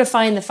to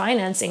find the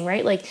financing,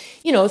 right? Like,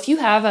 if you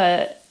have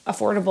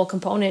affordable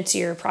component to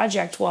your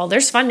project, well,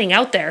 there's funding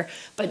out there,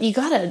 but you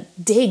got to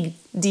dig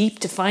deep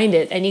to find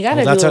it, and you got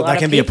to do a lot of paperwork. That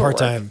can be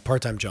a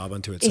part-time job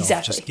unto itself.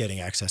 Exactly. Just getting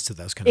access to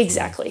those kind of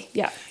Exactly.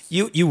 Yeah.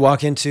 You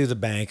walk into the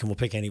bank, and we'll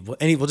pick any.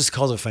 We'll just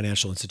call it a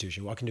financial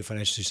institution. You walk into a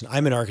financial institution.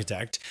 I'm an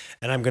architect,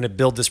 and I'm going to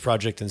build this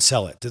project and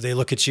sell it. Do they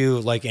look at you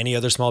like any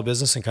other small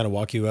business and kind of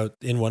walk you out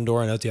in one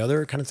door and out the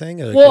other kind of thing?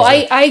 Well,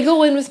 I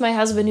go in with my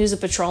husband, who's a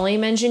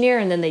petroleum engineer,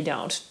 and then they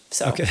don't.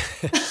 So. Okay.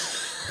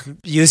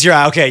 Use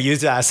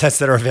the assets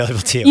that are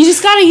available to you. You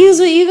just got to use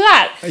what you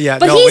got. Yeah,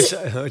 but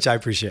which I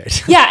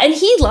appreciate. Yeah, and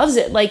he loves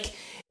it. Like,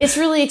 it's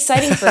really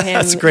exciting for him.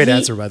 That's a great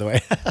answer, by the way.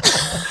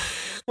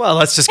 Well,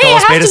 let's just call a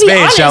spade a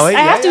spade, shall we?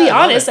 I have to be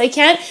honest. I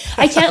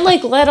can't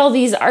like let all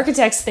these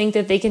architects think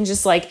that they can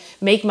just like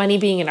make money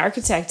being an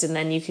architect and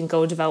then you can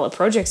go develop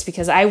projects,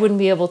 because I wouldn't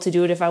be able to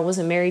do it if I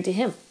wasn't married to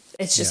him.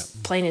 It's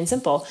just plain and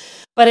simple.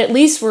 But at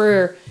least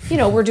we're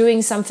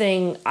doing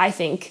something, I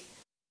think,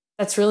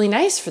 that's really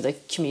nice for the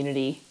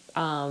community,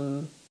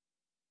 in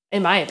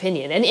my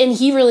opinion. And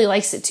he really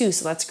likes it too,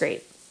 so that's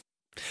great.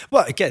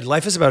 Well, again,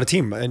 life is about a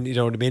team, and you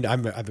know what I mean.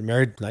 I've been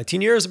married 19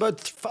 years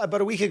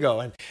about a week ago,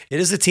 and it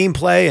is a team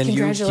play. And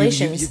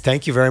congratulations!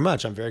 Thank you very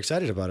much. I'm very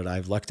excited about it.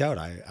 I've lucked out.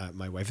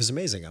 My wife is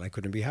amazing, and I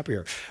couldn't be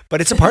happier.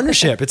 But it's a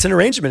partnership. It's an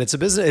arrangement. It's a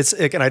business.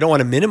 Again, I don't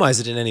want to minimize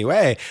it in any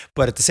way,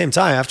 but at the same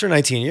time, after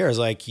 19 years,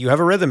 like, you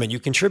have a rhythm and you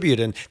contribute,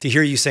 and to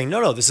hear you saying,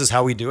 no, this is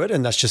how we do it,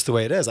 and that's just the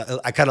way it is.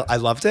 I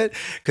loved it,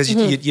 because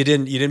you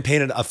didn't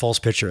paint a false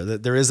picture.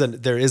 That there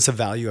is a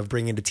value of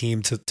bringing the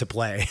team to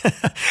play,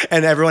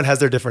 and everyone has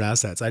their different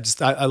assets.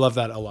 I love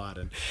that a lot,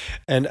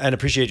 and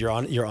appreciate your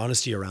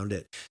honesty around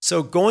it.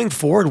 So going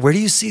forward, where do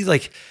you see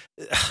like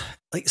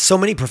so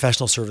many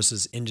professional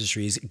services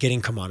industries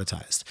getting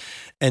commoditized,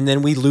 and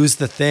then we lose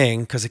the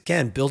thing? Because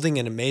again, building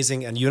an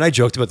amazing, and you and I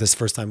joked about this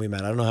first time we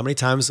met. I don't know how many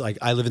times. Like,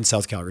 I live in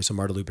South Calgary, so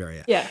Marda Loop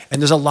area,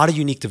 and there's a lot of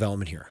unique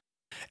development here,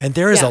 and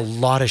there is a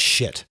lot of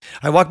shit.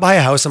 I walk by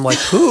a house, I'm like,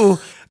 who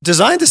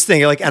designed this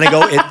thing? Like, and I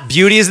go,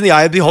 beauty is in the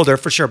eye of the beholder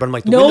for sure. But I'm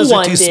like, the windows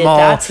are too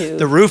small.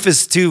 The roof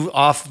is too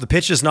off. The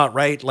pitch is not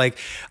right. Like,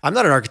 I'm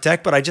not an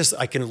architect, but I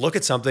can look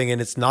at something and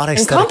it's not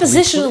aesthetic. And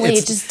compositionally,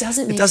 it just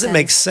doesn't make sense. It doesn't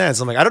make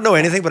sense. I'm like, I don't know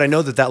anything, but I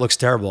know that looks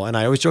terrible. And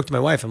I always joke to my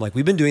wife, I'm like,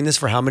 we've been doing this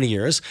for how many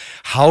years?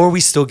 How are we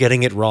still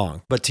getting it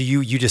wrong? But to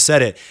you just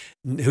said it.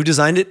 Who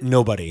designed it?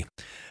 Nobody.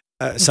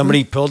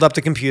 Somebody pulled up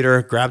the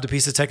computer, grabbed a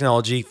piece of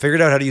technology,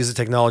 figured out how to use the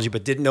technology,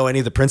 but didn't know any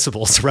of the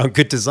principles around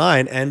good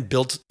design, and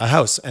built a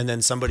house. And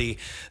then somebody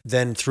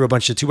threw a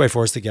bunch of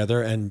 2x4s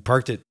together and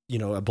parked it,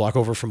 a block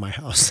over from my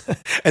house,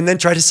 and then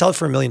tried to sell it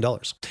for $1 million.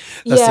 That's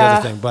the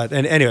other thing. But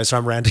anyway, so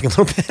I'm ranting a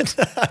little bit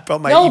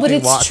about my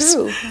evening walks.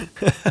 True.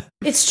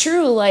 It's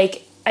true.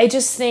 Like, I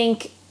just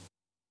think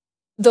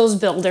those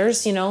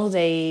builders,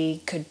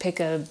 they could pick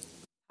a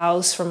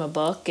house from a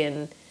book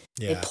and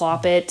they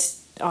plop it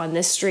on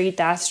this street,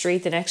 that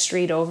street, the next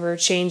street over,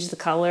 change the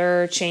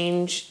color,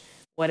 change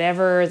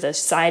whatever, the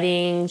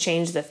siding,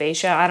 change the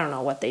fascia. I don't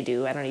know what they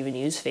do. I don't even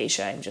use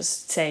fascia. I'm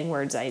just saying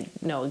words I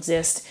know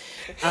exist.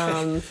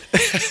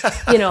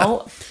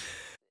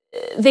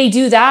 They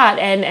do that,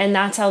 and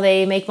that's how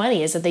they make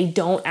money, is that they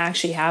don't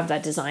actually have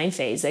that design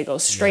phase. They go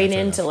straight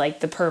into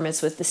like the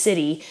permits with the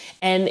city,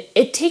 and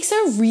it takes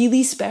a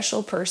really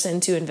special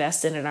person to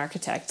invest in an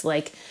architect.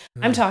 Like,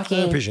 I'm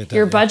talking,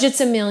 your budget's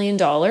 $1 million.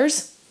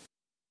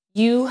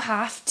 You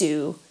have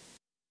to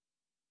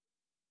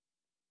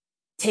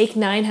take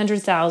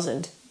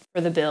 $900,000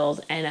 for the build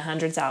and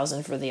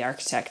 $100,000 for the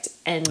architect.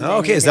 And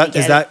is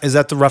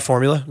that the rough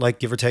formula? Like,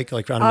 give or take,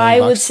 like around $1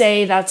 million? I would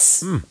say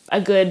that's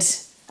a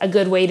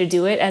good way to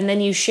do it. And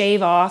then you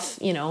shave off,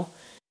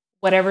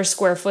 whatever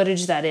square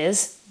footage that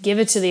is, give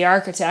it to the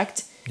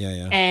architect.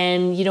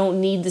 And you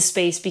don't need the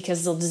space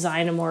because they'll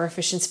design a more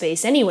efficient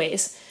space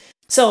anyways.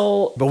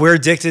 But we're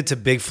addicted to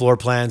big floor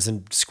plans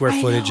and square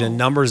footage and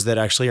numbers that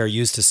actually are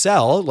used to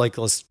sell. Like,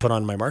 let's put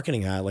on my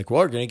marketing hat. Like, well,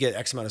 we're going to get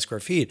X amount of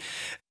square feet.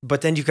 But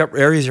then you've got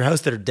areas of your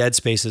house that are dead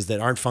spaces that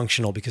aren't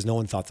functional because no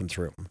one thought them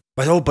through.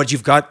 But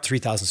you've got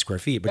 3,000 square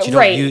feet, but you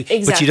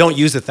don't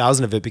use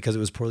 1,000 of it because it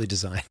was poorly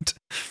designed.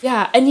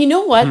 Yeah. And you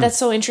know what? That's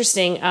so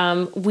interesting.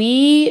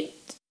 We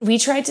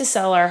tried to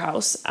sell our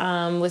house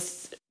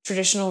with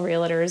traditional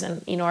realtors,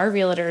 and, our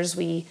realtors,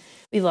 we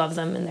love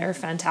them and they're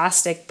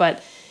fantastic,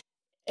 but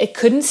it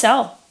couldn't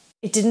sell.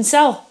 It didn't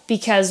sell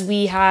because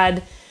we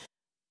had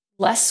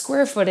less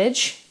square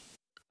footage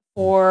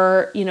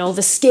for,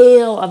 the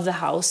scale of the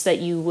house that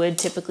you would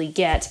typically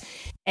get.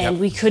 And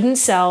we couldn't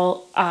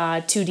sell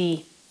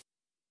 2D,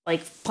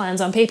 like,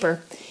 plans on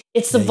paper.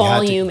 It's the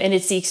volume and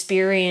it's the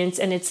experience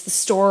and it's the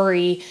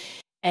story.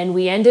 And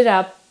we ended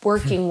up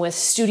working with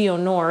Studio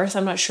North.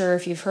 I'm not sure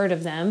if you've heard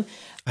of them.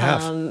 I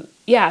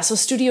have. So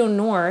Studio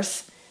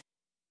North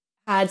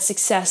had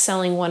success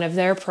selling one of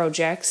their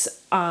projects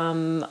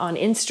on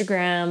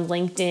Instagram,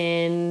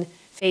 LinkedIn,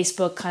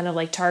 Facebook, kind of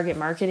like target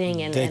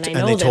marketing. And I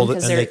know them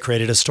because they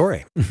created a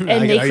story.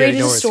 And they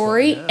created a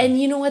story. And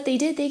you know what they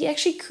did? They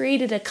actually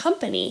created a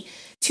company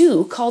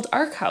too called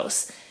Arc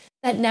House.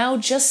 that now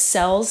just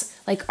sells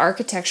like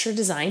architecture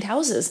designed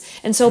houses.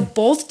 And so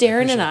both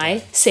Darren and I,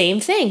 same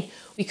thing.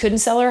 We couldn't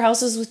sell our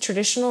houses with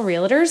traditional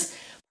realtors,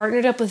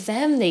 partnered up with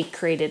them. They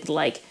created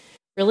like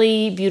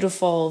really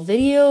beautiful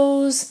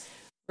videos,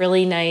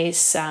 really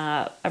nice,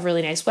 a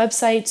really nice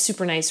website,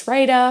 super nice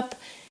write-up,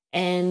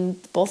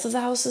 and both of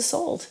the houses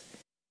sold.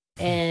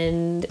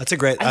 And that's a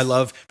great, I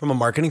love, from a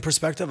marketing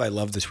perspective, I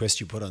love the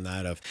twist you put on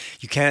that of,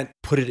 you can't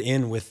put it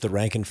in with the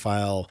rank and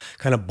file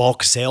kind of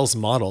bulk sales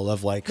model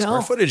of like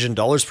square footage and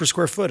dollars per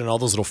square foot and all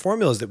those little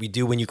formulas that we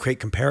do when you create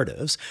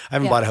comparatives. I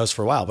haven't bought a house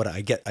for a while, but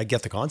I get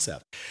the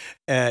concept.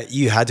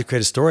 You had to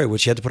create a story,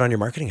 which you had to put on your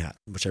marketing hat,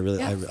 which I really,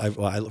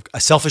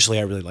 selfishly,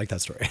 I really like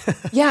that story.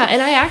 Yeah.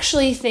 And I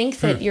actually think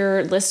that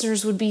your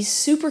listeners would be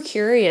super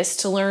curious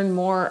to learn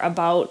more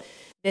about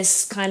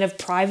this kind of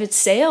private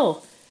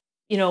sale,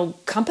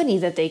 company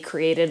that they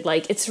created.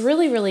 Like, it's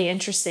really, really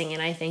interesting.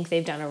 And I think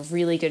they've done a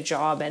really good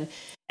job. And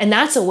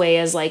that's a way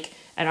as like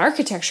an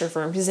architecture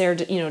firm, because they're,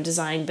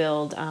 design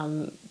build,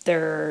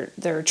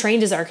 they're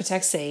trained as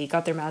architects. They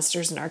got their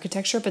master's in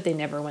architecture, but they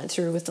never went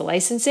through with the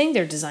licensing.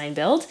 They're design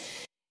build,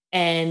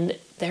 and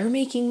they're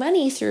making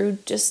money through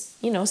just,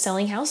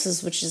 selling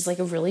houses, which is like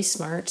a really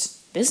smart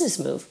business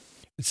move.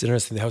 It's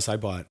interesting. The house I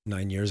bought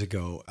 9 years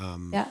ago,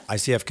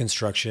 ICF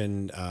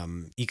construction,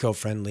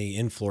 eco-friendly,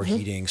 in-floor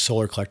heating,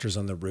 solar collectors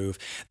on the roof.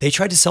 They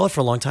tried to sell it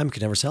for a long time,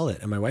 could never sell it.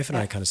 And my wife and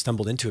I kind of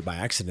stumbled into it by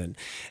accident.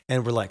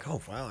 And we're like,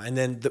 oh, wow. And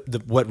then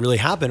what really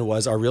happened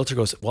was our realtor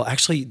goes, well,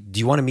 actually, do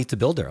you want to meet the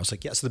builder? I was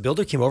like, yeah. So the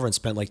builder came over and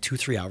spent like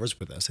 2-3 hours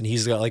with us. And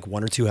he's got like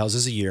 1 or 2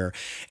 houses a year.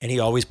 And he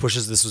always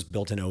pushes, this was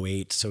built in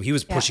 2008. So he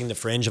was pushing the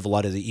fringe of a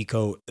lot of the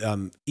eco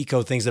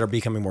things that are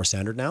becoming more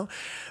standard now.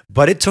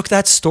 But it took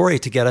that story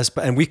to get us,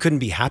 and we couldn't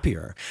be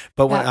happier.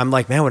 But when I'm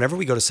like, man, whenever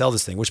we go to sell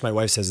this thing, which my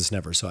wife says is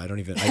never, so I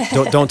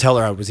don't tell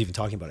her I was even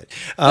talking about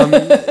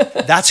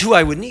it. That's who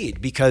I would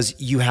need, because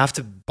you have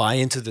to buy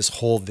into this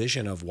whole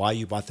vision of why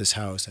you bought this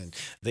house and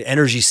the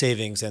energy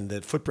savings and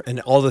the footprint and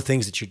all the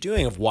things that you're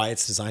doing of why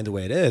it's designed the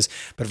way it is.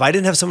 But if I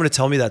didn't have someone to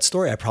tell me that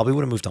story, I probably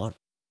would have moved on.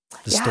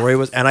 The story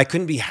was, and I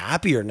couldn't be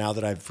happier now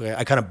that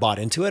I kind of bought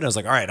into it. I was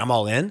like, all right, I'm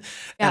all in,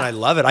 and I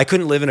love it. I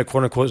couldn't live in a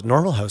quote unquote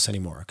normal house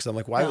anymore, because I'm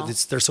like, why? No.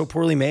 They're so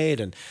poorly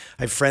made, and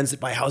I have friends that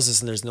buy houses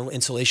and there's no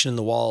insulation in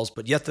the walls,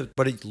 but yet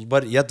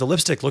the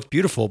lipstick looked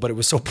beautiful, but it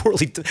was so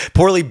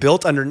poorly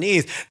built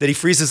underneath that he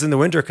freezes in the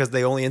winter because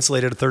they only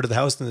insulated a third of the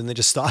house and then they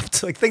just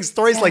stopped. Like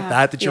stories like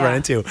that you run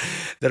into,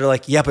 that are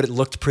like, yeah, but it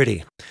looked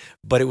pretty,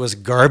 but it was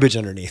garbage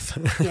underneath.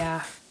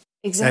 Yeah.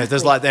 Exactly.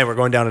 There's a lot there. We're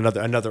going down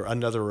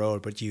another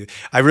road, but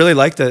I really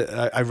like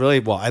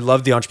I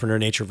love the entrepreneur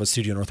nature of what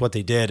Studio North, what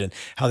they did and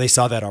how they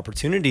saw that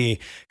opportunity,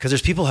 because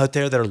there's people out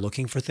there that are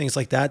looking for things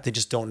like that. They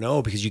just don't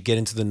know, because you get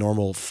into the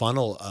normal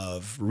funnel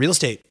of real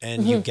estate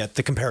and you get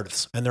the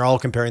comparatives, and they're all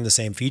comparing the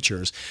same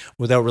features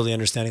without really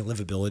understanding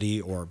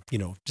livability or,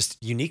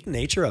 just unique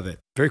nature of it.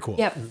 Very cool.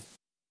 Yep.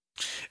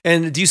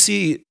 And do you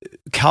see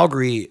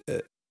Calgary,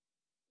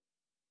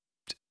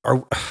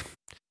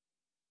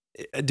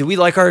 do we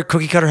like our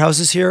cookie cutter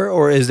houses here,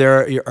 or is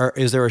there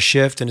a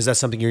shift, and is that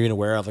something you're even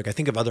aware of? Like, I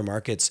think of other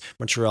markets,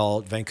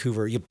 Montreal,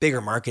 Vancouver, you have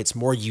bigger markets,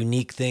 more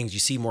unique things. You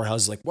see more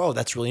houses like, whoa,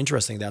 that's really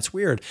interesting. That's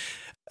weird.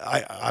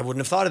 I wouldn't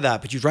have thought of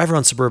that, but you drive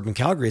around suburban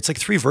Calgary, it's like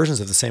 3 versions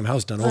of the same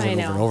house done over and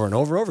over and over and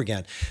over and over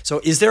again.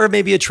 So is there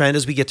maybe a trend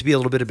as we get to be a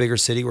little bit a bigger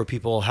city where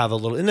people have a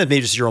little, and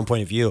maybe just your own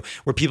point of view,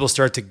 where people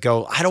start to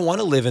go, I don't want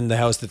to live in the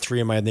house that 3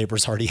 of my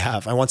neighbors already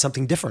have. I want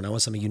something different. I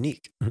want something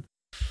unique.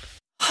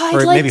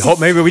 Or maybe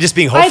we're just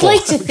being hopeful. I'd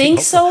like to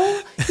think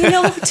so,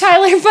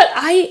 Tyler, but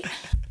I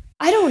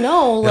don't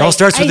know. It all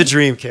starts with a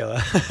dream,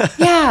 Kayla.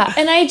 Yeah.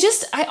 And I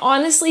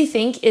honestly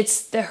think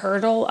it's the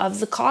hurdle of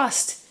the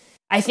cost.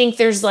 I think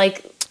there's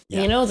the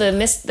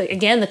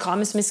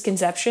common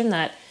misconception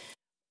that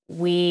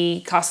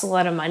we cost a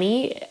lot of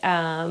money,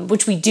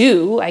 which we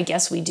do. I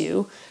guess we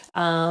do.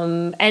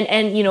 And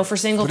for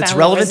single family, it's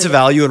relevant to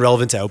value and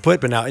relevant to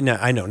output. But now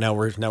I know now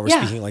we're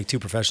speaking like two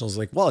professionals.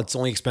 Like, well, it's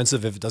only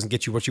expensive if it doesn't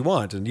get you what you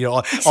want, and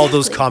all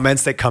those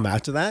comments that come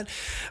after that.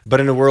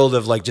 But in a world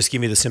of like, just give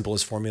me the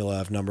simplest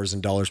formula of numbers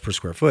and dollars per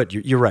square foot,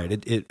 you're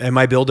right. And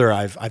my builder,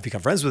 I've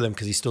become friends with him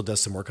because he still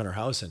does some work on our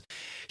house, and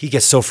he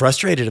gets so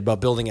frustrated about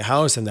building a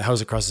house, and the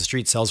house across the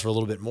street sells for a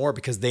little bit more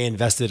because they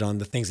invested on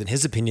the things in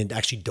his opinion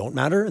actually don't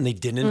matter, and they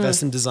didn't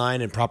invest in design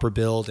and proper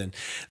build and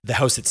the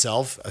house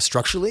itself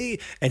structurally.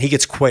 And he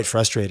gets quite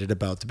frustrated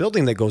about the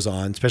building that goes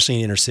on, especially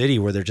in inner city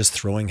where they're just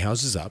throwing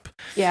houses up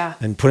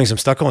and putting some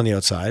stucco on the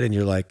outside. And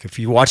you're like, if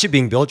you watch it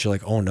being built, you're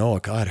like, oh no,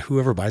 God,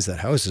 whoever buys that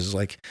house is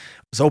like,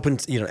 it's open,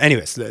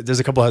 anyways, there's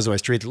a couple of houses on my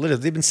street that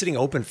literally they've been sitting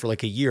open for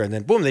like a year, and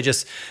then boom, they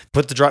just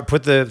put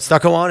the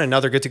stucco on and now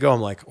they're good to go. I'm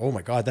like, oh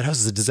my God, that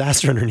house is a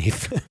disaster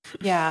underneath.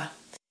 Yeah.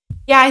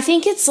 I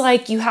think it's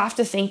like, you have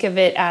to think of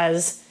it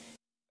as,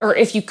 or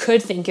if you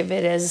could think of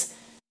it as,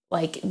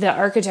 like, the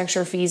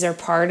architecture fees are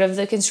part of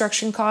the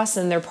construction costs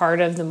and they're part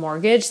of the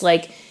mortgage.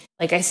 Like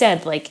I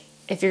said, like,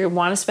 if you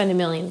want to spend $1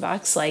 million,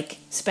 like,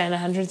 spend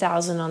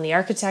 $100,000 on the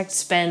architect,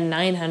 spend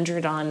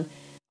 $900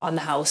 on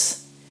the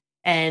house.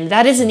 And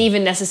that isn't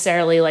even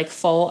necessarily like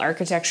full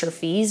architecture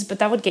fees, but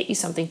that would get you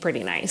something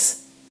pretty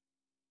nice.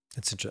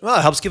 That's interesting. Well,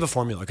 it helps give a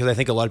formula because I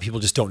think a lot of people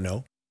just don't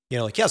know. You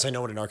know, like, yes, I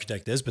know what an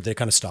architect is, but it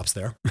kind of stops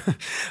there.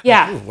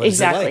 Yeah, what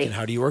exactly. Is it like, and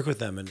how do you work with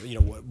them? And you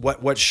know,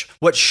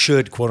 what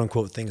should quote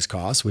unquote things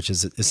cost, which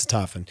is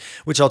tough, and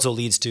which also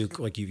leads to,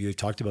 like you've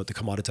talked about, the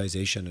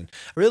commoditization. And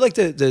I really like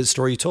the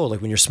story you told.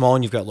 Like when you're small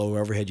and you've got low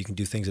overhead, you can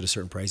do things at a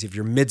certain price. If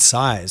you're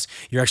mid-size,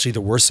 you're actually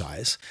the worst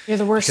size. You're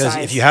the worst because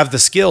size. if you have the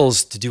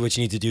skills to do what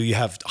you need to do, you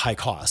have high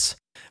costs.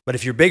 But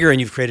if you're bigger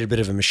and you've created a bit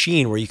of a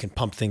machine where you can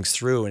pump things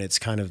through, and it's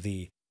kind of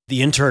the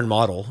intern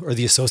model or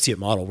the associate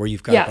model where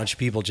you've got a bunch of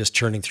people just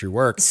churning through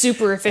work.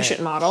 Super efficient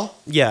model.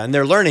 Yeah. And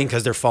they're learning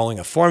because they're following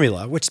a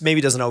formula, which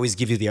maybe doesn't always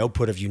give you the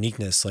output of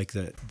uniqueness. Like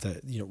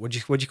what'd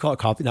you call it?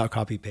 Copy, not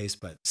copy paste,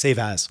 but save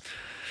as.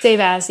 Save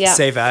as, yeah.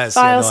 Save as.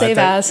 File, save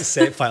as.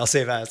 File,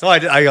 save as. Oh, I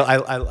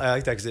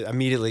like that because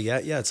immediately,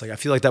 it's like, I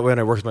feel like that way when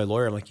I work with my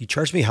lawyer. I'm like, you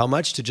charge me how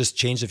much to just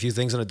change a few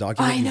things on a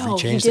document? I know.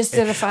 You've he just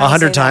did a file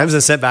 100 times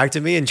and sent back to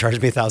me and charged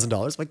me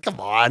 $1,000. Like, come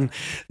on.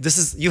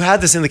 You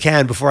had this in the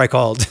can before I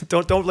called.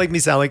 Don't make me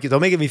sound like you.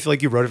 Don't make me feel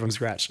like you wrote it from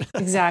scratch.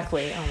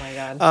 Exactly. Oh my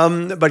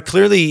God. But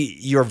clearly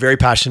you're very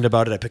passionate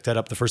about it. I picked that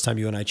up the first time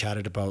you and I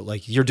chatted about,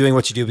 like, you're doing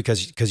what you do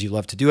because you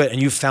love to do it, and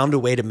you've found a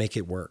way to make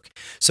it work.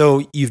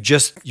 So you've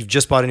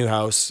just bought a new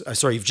house.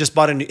 You've just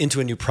bought into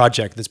a new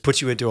project that's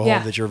put you into a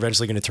home that you're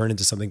eventually going to turn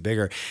into something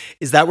bigger.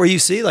 Is that where you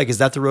see, like, is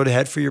that the road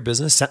ahead for your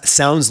business?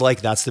 Sounds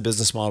like that's the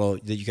business model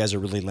that you guys are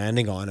really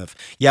landing on of,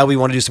 we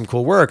want to do some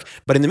cool work,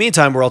 but in the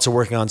meantime, we're also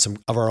working on some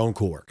of our own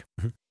cool work.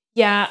 Mm-hmm.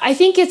 Yeah. I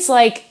think it's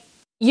like,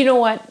 you know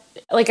what?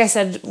 Like I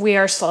said, we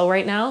are slow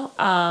right now.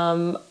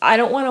 I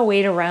don't want to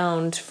wait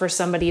around for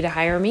somebody to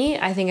hire me.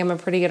 I think I'm a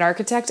pretty good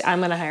architect. I'm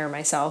going to hire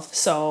myself.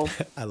 So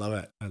I love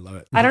it.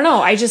 I don't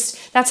know.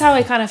 That's how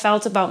I kind of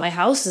felt about my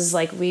house, is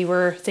like, we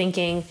were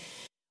thinking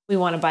we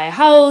want to buy a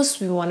house.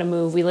 We want to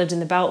move. We lived in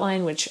the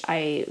Beltline, which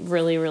I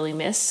really, really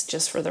miss,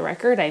 just for the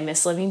record. I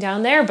miss living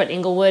down there, but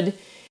Inglewood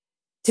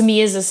to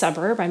me is a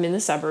suburb. I'm in the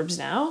suburbs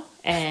now,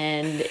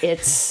 and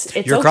it's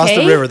You're across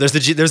the river.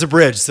 There's a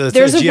bridge. So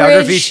there's a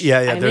geography. Bridge. Yeah.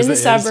 I'm in the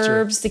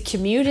suburbs. The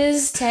commute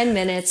is 10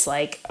 minutes.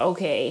 Like,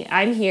 okay,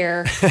 I'm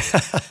here.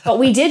 But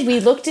we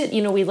looked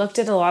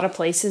at a lot of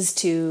places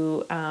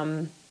to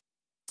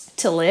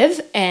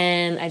live,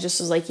 and I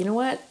just was like, you know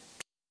what?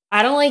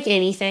 I don't like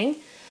anything.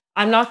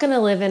 I'm not going to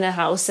live in a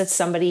house that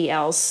somebody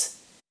else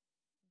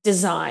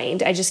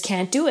designed. I just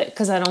can't do it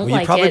because I don't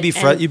like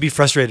it. You'd be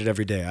frustrated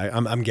every day.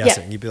 I'm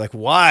guessing. Yeah. You'd be like,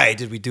 why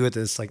did we do it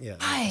this? Like,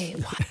 why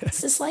is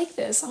this like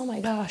this? Oh my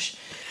gosh.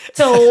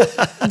 So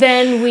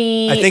then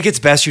I think it's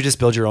best you just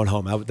build your own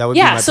home. That would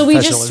be my so we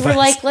just advice. were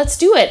like, let's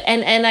do it.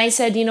 And I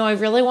said, I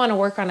really want to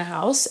work on a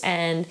house,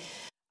 and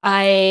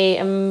I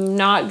am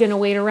not going to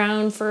wait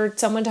around for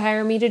someone to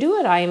hire me to do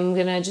it. I'm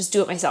going to just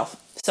do it myself.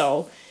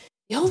 So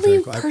the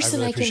only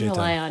person I can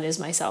rely on is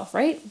myself,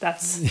 right?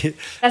 That's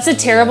a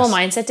terrible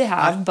mindset to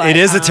have. But it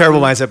is a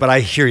terrible mindset, but I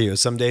hear you.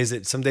 Some days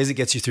it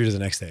gets you through to the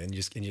next day, and you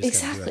just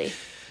exactly. Gotta do it.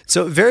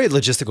 So, very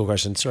logistical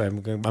question. Sorry,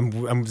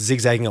 I'm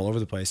zigzagging all over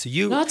the place. So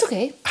no, it's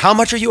okay. How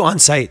much are you on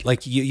site?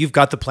 Like you've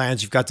got the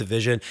plans, you've got the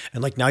vision,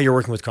 and like now you're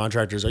working with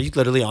contractors. Are you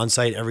literally on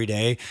site every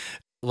day?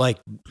 Like,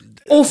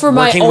 for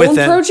my own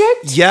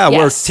project? Yeah, yes.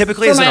 Where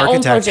typically as an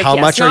architect, how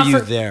much are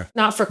you there?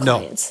 Not for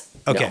clients.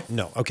 Okay,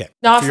 no. Okay.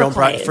 Not for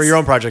clients. For your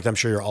own project, I'm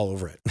sure you're all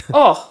over it.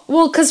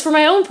 Because for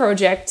my own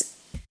project,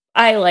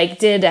 I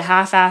did a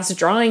half-assed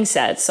drawing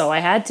set, so I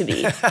had to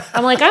be.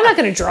 I'm like, I'm not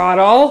going to draw it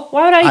all.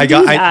 Why would I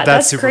do that?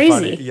 That's super crazy.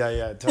 Funny.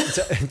 Yeah.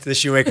 The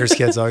shoemaker's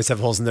kids always have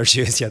holes in their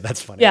shoes. Yeah,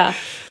 that's funny. Yeah.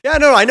 Yeah,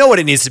 no, I know what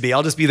it needs to be.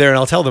 I'll just be there and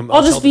I'll tell them.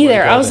 I'll just be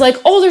there. I was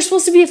like, there's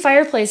supposed to be a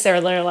fireplace there.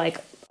 And they're like,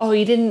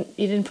 you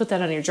didn't put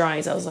that on your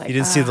drawings. I was like, you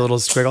didn't see the little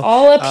squiggle?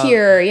 All up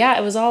here. Yeah,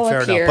 it was all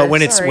up here. But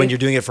when you're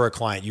doing it for a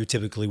client, you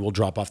typically will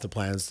drop off the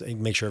plans and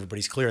make sure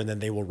everybody's clear, and then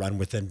they will run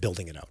with them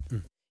building it out.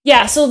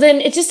 Yeah, so then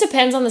it just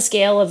depends on the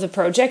scale of the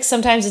project.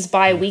 Sometimes it's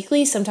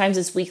bi-weekly, sometimes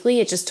it's weekly.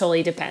 It just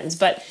totally depends.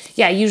 But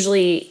yeah,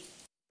 usually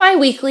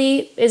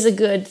bi-weekly is a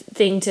good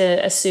thing to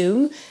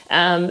assume.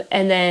 And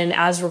then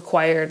as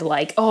required,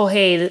 like,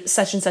 hey,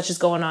 such and such is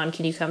going on.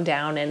 Can you come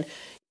down? And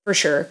for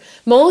sure.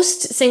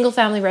 Most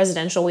single-family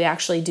residential, we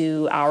actually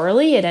do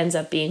hourly. It ends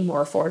up being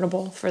more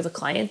affordable for the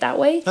client that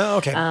way. Oh,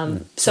 okay.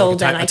 So like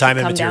then I can time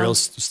and come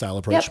materials down. Style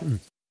approach.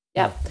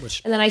 Yep.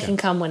 And then I can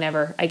come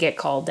whenever I get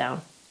called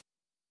down.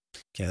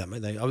 Yeah,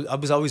 I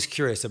was always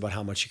curious about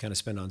how much you kind of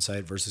spend on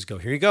site versus go,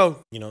 here you go,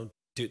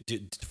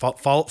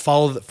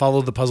 follow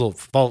the puzzle,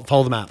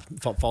 follow the map,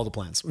 follow the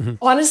plans. Mm-hmm.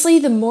 Honestly,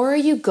 the more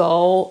you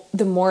go,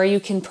 the more you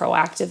can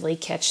proactively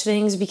catch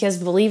things, because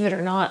believe it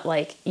or not,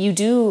 like, you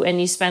do, and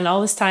you spend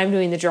all this time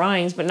doing the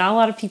drawings, but not a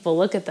lot of people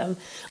look at them.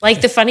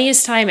 Like, the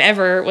funniest time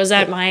ever was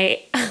at my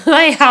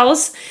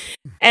house,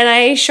 and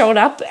I showed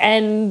up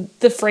and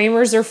the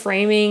framers are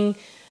framing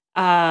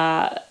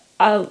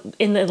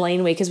in the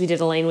laneway, because we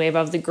did a laneway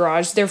above the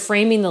garage. They're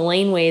framing the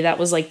laneway that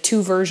was like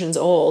 2 versions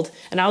old.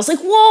 And I was like,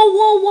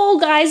 whoa,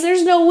 guys,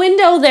 there's no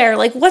window there.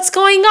 Like, what's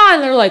going on?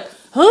 And they're like,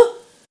 huh?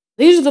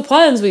 these are the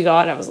plans we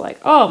got. I was like,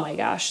 oh my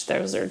gosh,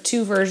 those are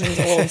 2 versions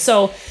old.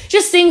 So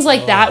just things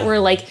like that where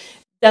like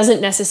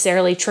doesn't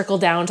necessarily trickle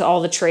down to all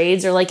the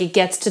trades, or like it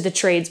gets to the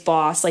trades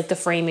boss, like the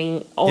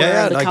framing owner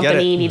of the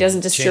company, and he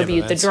doesn't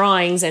distribute the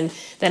drawings, and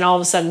then all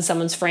of a sudden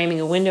someone's framing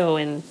a window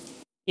in,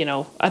 you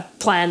know, a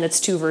plan that's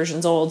 2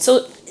 versions old.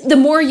 So the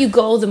more you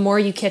go, the more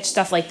you catch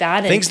stuff like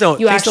that, and things don't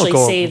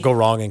go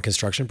wrong in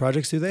construction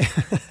projects, do they?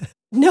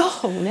 No,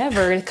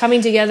 never.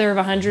 Coming together of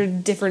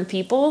 100 different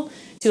people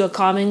to a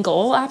common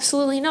goal?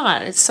 Absolutely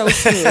not. It's so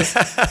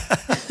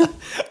smooth.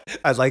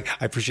 I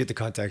appreciate the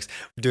context.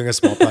 We're doing a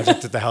small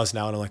project at the house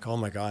now, and I'm like, oh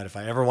my God, if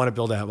I ever want to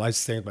build a house, I was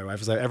saying with my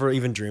wife, if I ever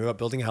even dream about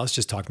building a house,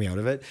 just talk me out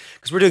of it.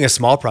 Because we're doing a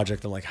small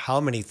project. I'm like,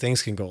 how many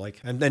things can go like,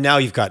 and now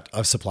you've got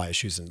supply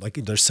issues, and like,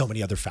 there's so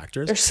many other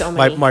factors. There's so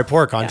many. My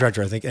poor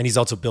contractor, I think, and he's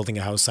also building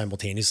a house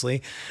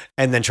simultaneously,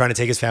 and then trying to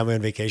take his family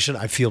on vacation.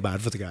 I feel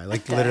bad for the guy.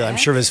 Like literally, I'm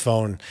sure his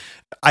phone,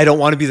 I don't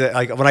want to be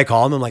like, when I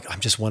call him, I'm like,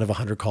 I'm just one of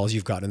 100 calls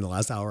you've gotten in the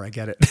last hour. I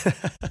get it.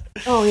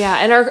 Oh yeah.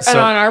 And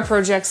on our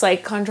projects,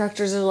 like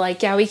contractors are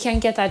like, yeah, we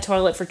can't get that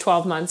toilet for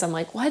 12 months. I'm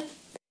like, what?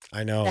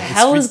 I know. The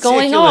hell is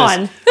going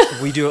on?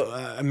 We do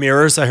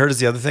mirrors. I heard is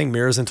the other thing.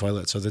 Mirrors and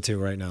toilets are the 2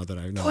 right now that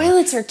I know.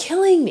 Toilets are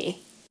killing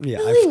me. Yeah.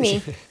 Killing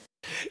me.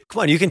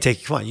 Come on, you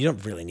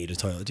don't really need a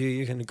toilet, do you?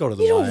 You can go to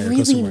the You don't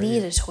really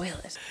need a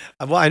toilet.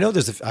 Well, I know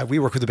we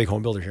work with a big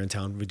home builder here in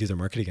town. We do their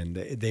marketing, and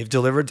they've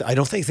delivered, I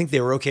don't think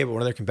they were okay, but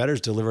one of their competitors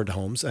delivered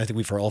homes. I think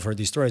we've all heard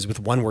these stories with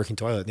 1 working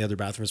toilet, and the other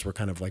bathrooms were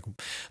kind of like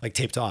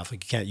taped off.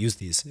 Like you can't use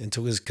these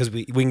until, because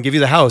we can give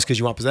you the house because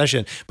you want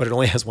possession, but it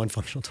only has 1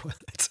 functional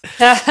toilet.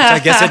 So I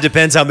guess it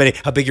depends how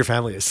big your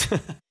family is.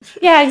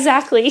 Yeah,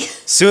 exactly.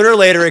 Sooner or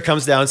later, it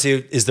comes down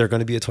to, is there going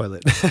to be a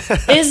toilet?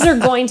 Is there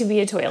going to be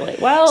a toilet?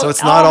 Well, so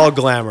it's not all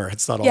glamour.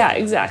 It's not all glamour.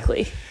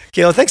 Exactly.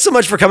 Kayla, thanks so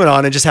much for coming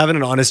on and just having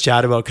an honest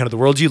chat about kind of the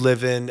world you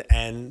live in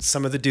and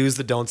some of the do's,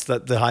 the don'ts,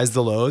 the highs,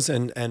 the lows,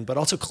 but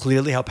also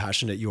clearly how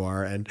passionate you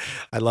are. And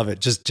I love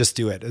it. Just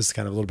do it. It's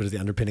kind of a little bit of the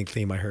underpinning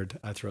theme I heard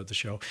throughout the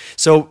show.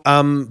 So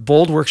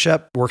Bold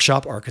Workshop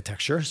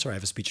Architecture. Sorry, I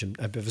have a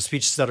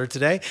speech stutter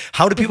today.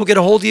 How do people get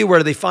a hold of you? Where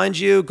do they find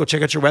you? Go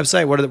check out your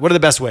website. What are the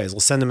best ways?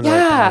 We'll send them in the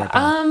right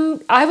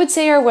path. I would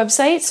say our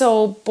website,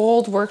 so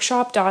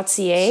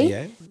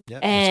boldworkshop.ca. Yeah,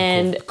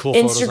 and cool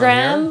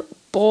Instagram,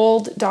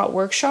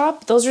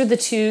 bold.workshop. Those are the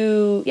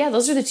 2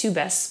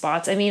 best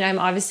spots. I mean, I'm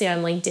obviously on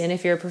LinkedIn.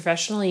 If you're a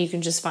professional, you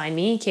can just find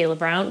me, Kayla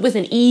Brown, with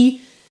an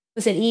E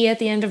at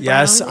the end of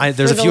Brown. Yes,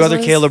 there's a few other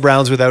Kayla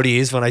Browns without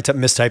E's when I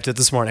mistyped it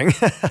this morning.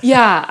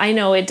 Yeah, I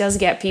know it does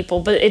get people,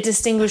 but it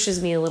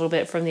distinguishes me a little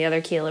bit from the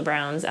other Kayla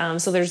Browns.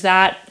 So there's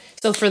that.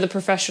 So for the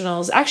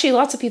professionals, actually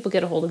lots of people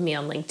get a hold of me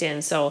on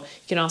LinkedIn, so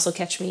you can also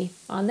catch me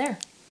on there.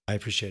 I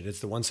appreciate it. It's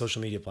the one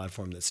social media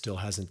platform that still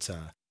hasn't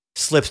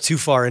slipped too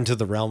far into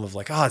the realm of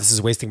like, this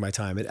is wasting my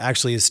time. It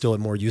actually is still a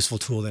more useful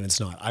tool than it's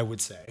not, I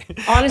would say.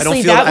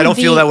 Honestly, I don't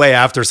feel that way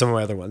after some of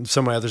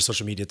my other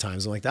social media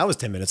times. I'm like, that was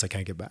 10 minutes I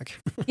can't get back.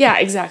 Yeah,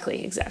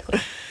 exactly.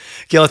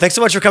 Kayla, thanks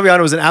so much for coming on.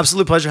 It was an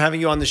absolute pleasure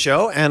having you on the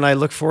show, and I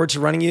look forward to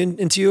running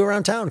into you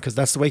around town because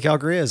that's the way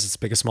Calgary is. It's the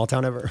biggest small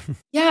town ever.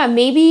 Yeah,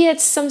 maybe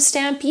it's some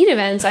Stampede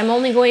events. I'm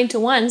only going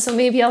to 1, so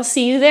maybe I'll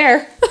see you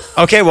there.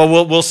 Okay,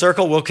 well, we'll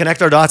circle. We'll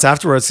connect our dots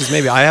afterwards because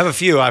maybe I have a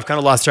few. I've kind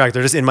of lost track.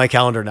 They're just in my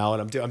calendar now,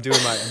 and I'm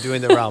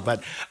doing the route.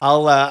 But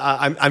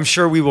I'm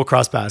sure we will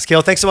cross paths.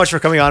 Kayla, thanks so much for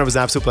coming on. It was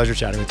an absolute pleasure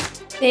chatting with you.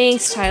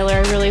 Thanks, Tyler.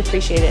 I really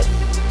appreciate it.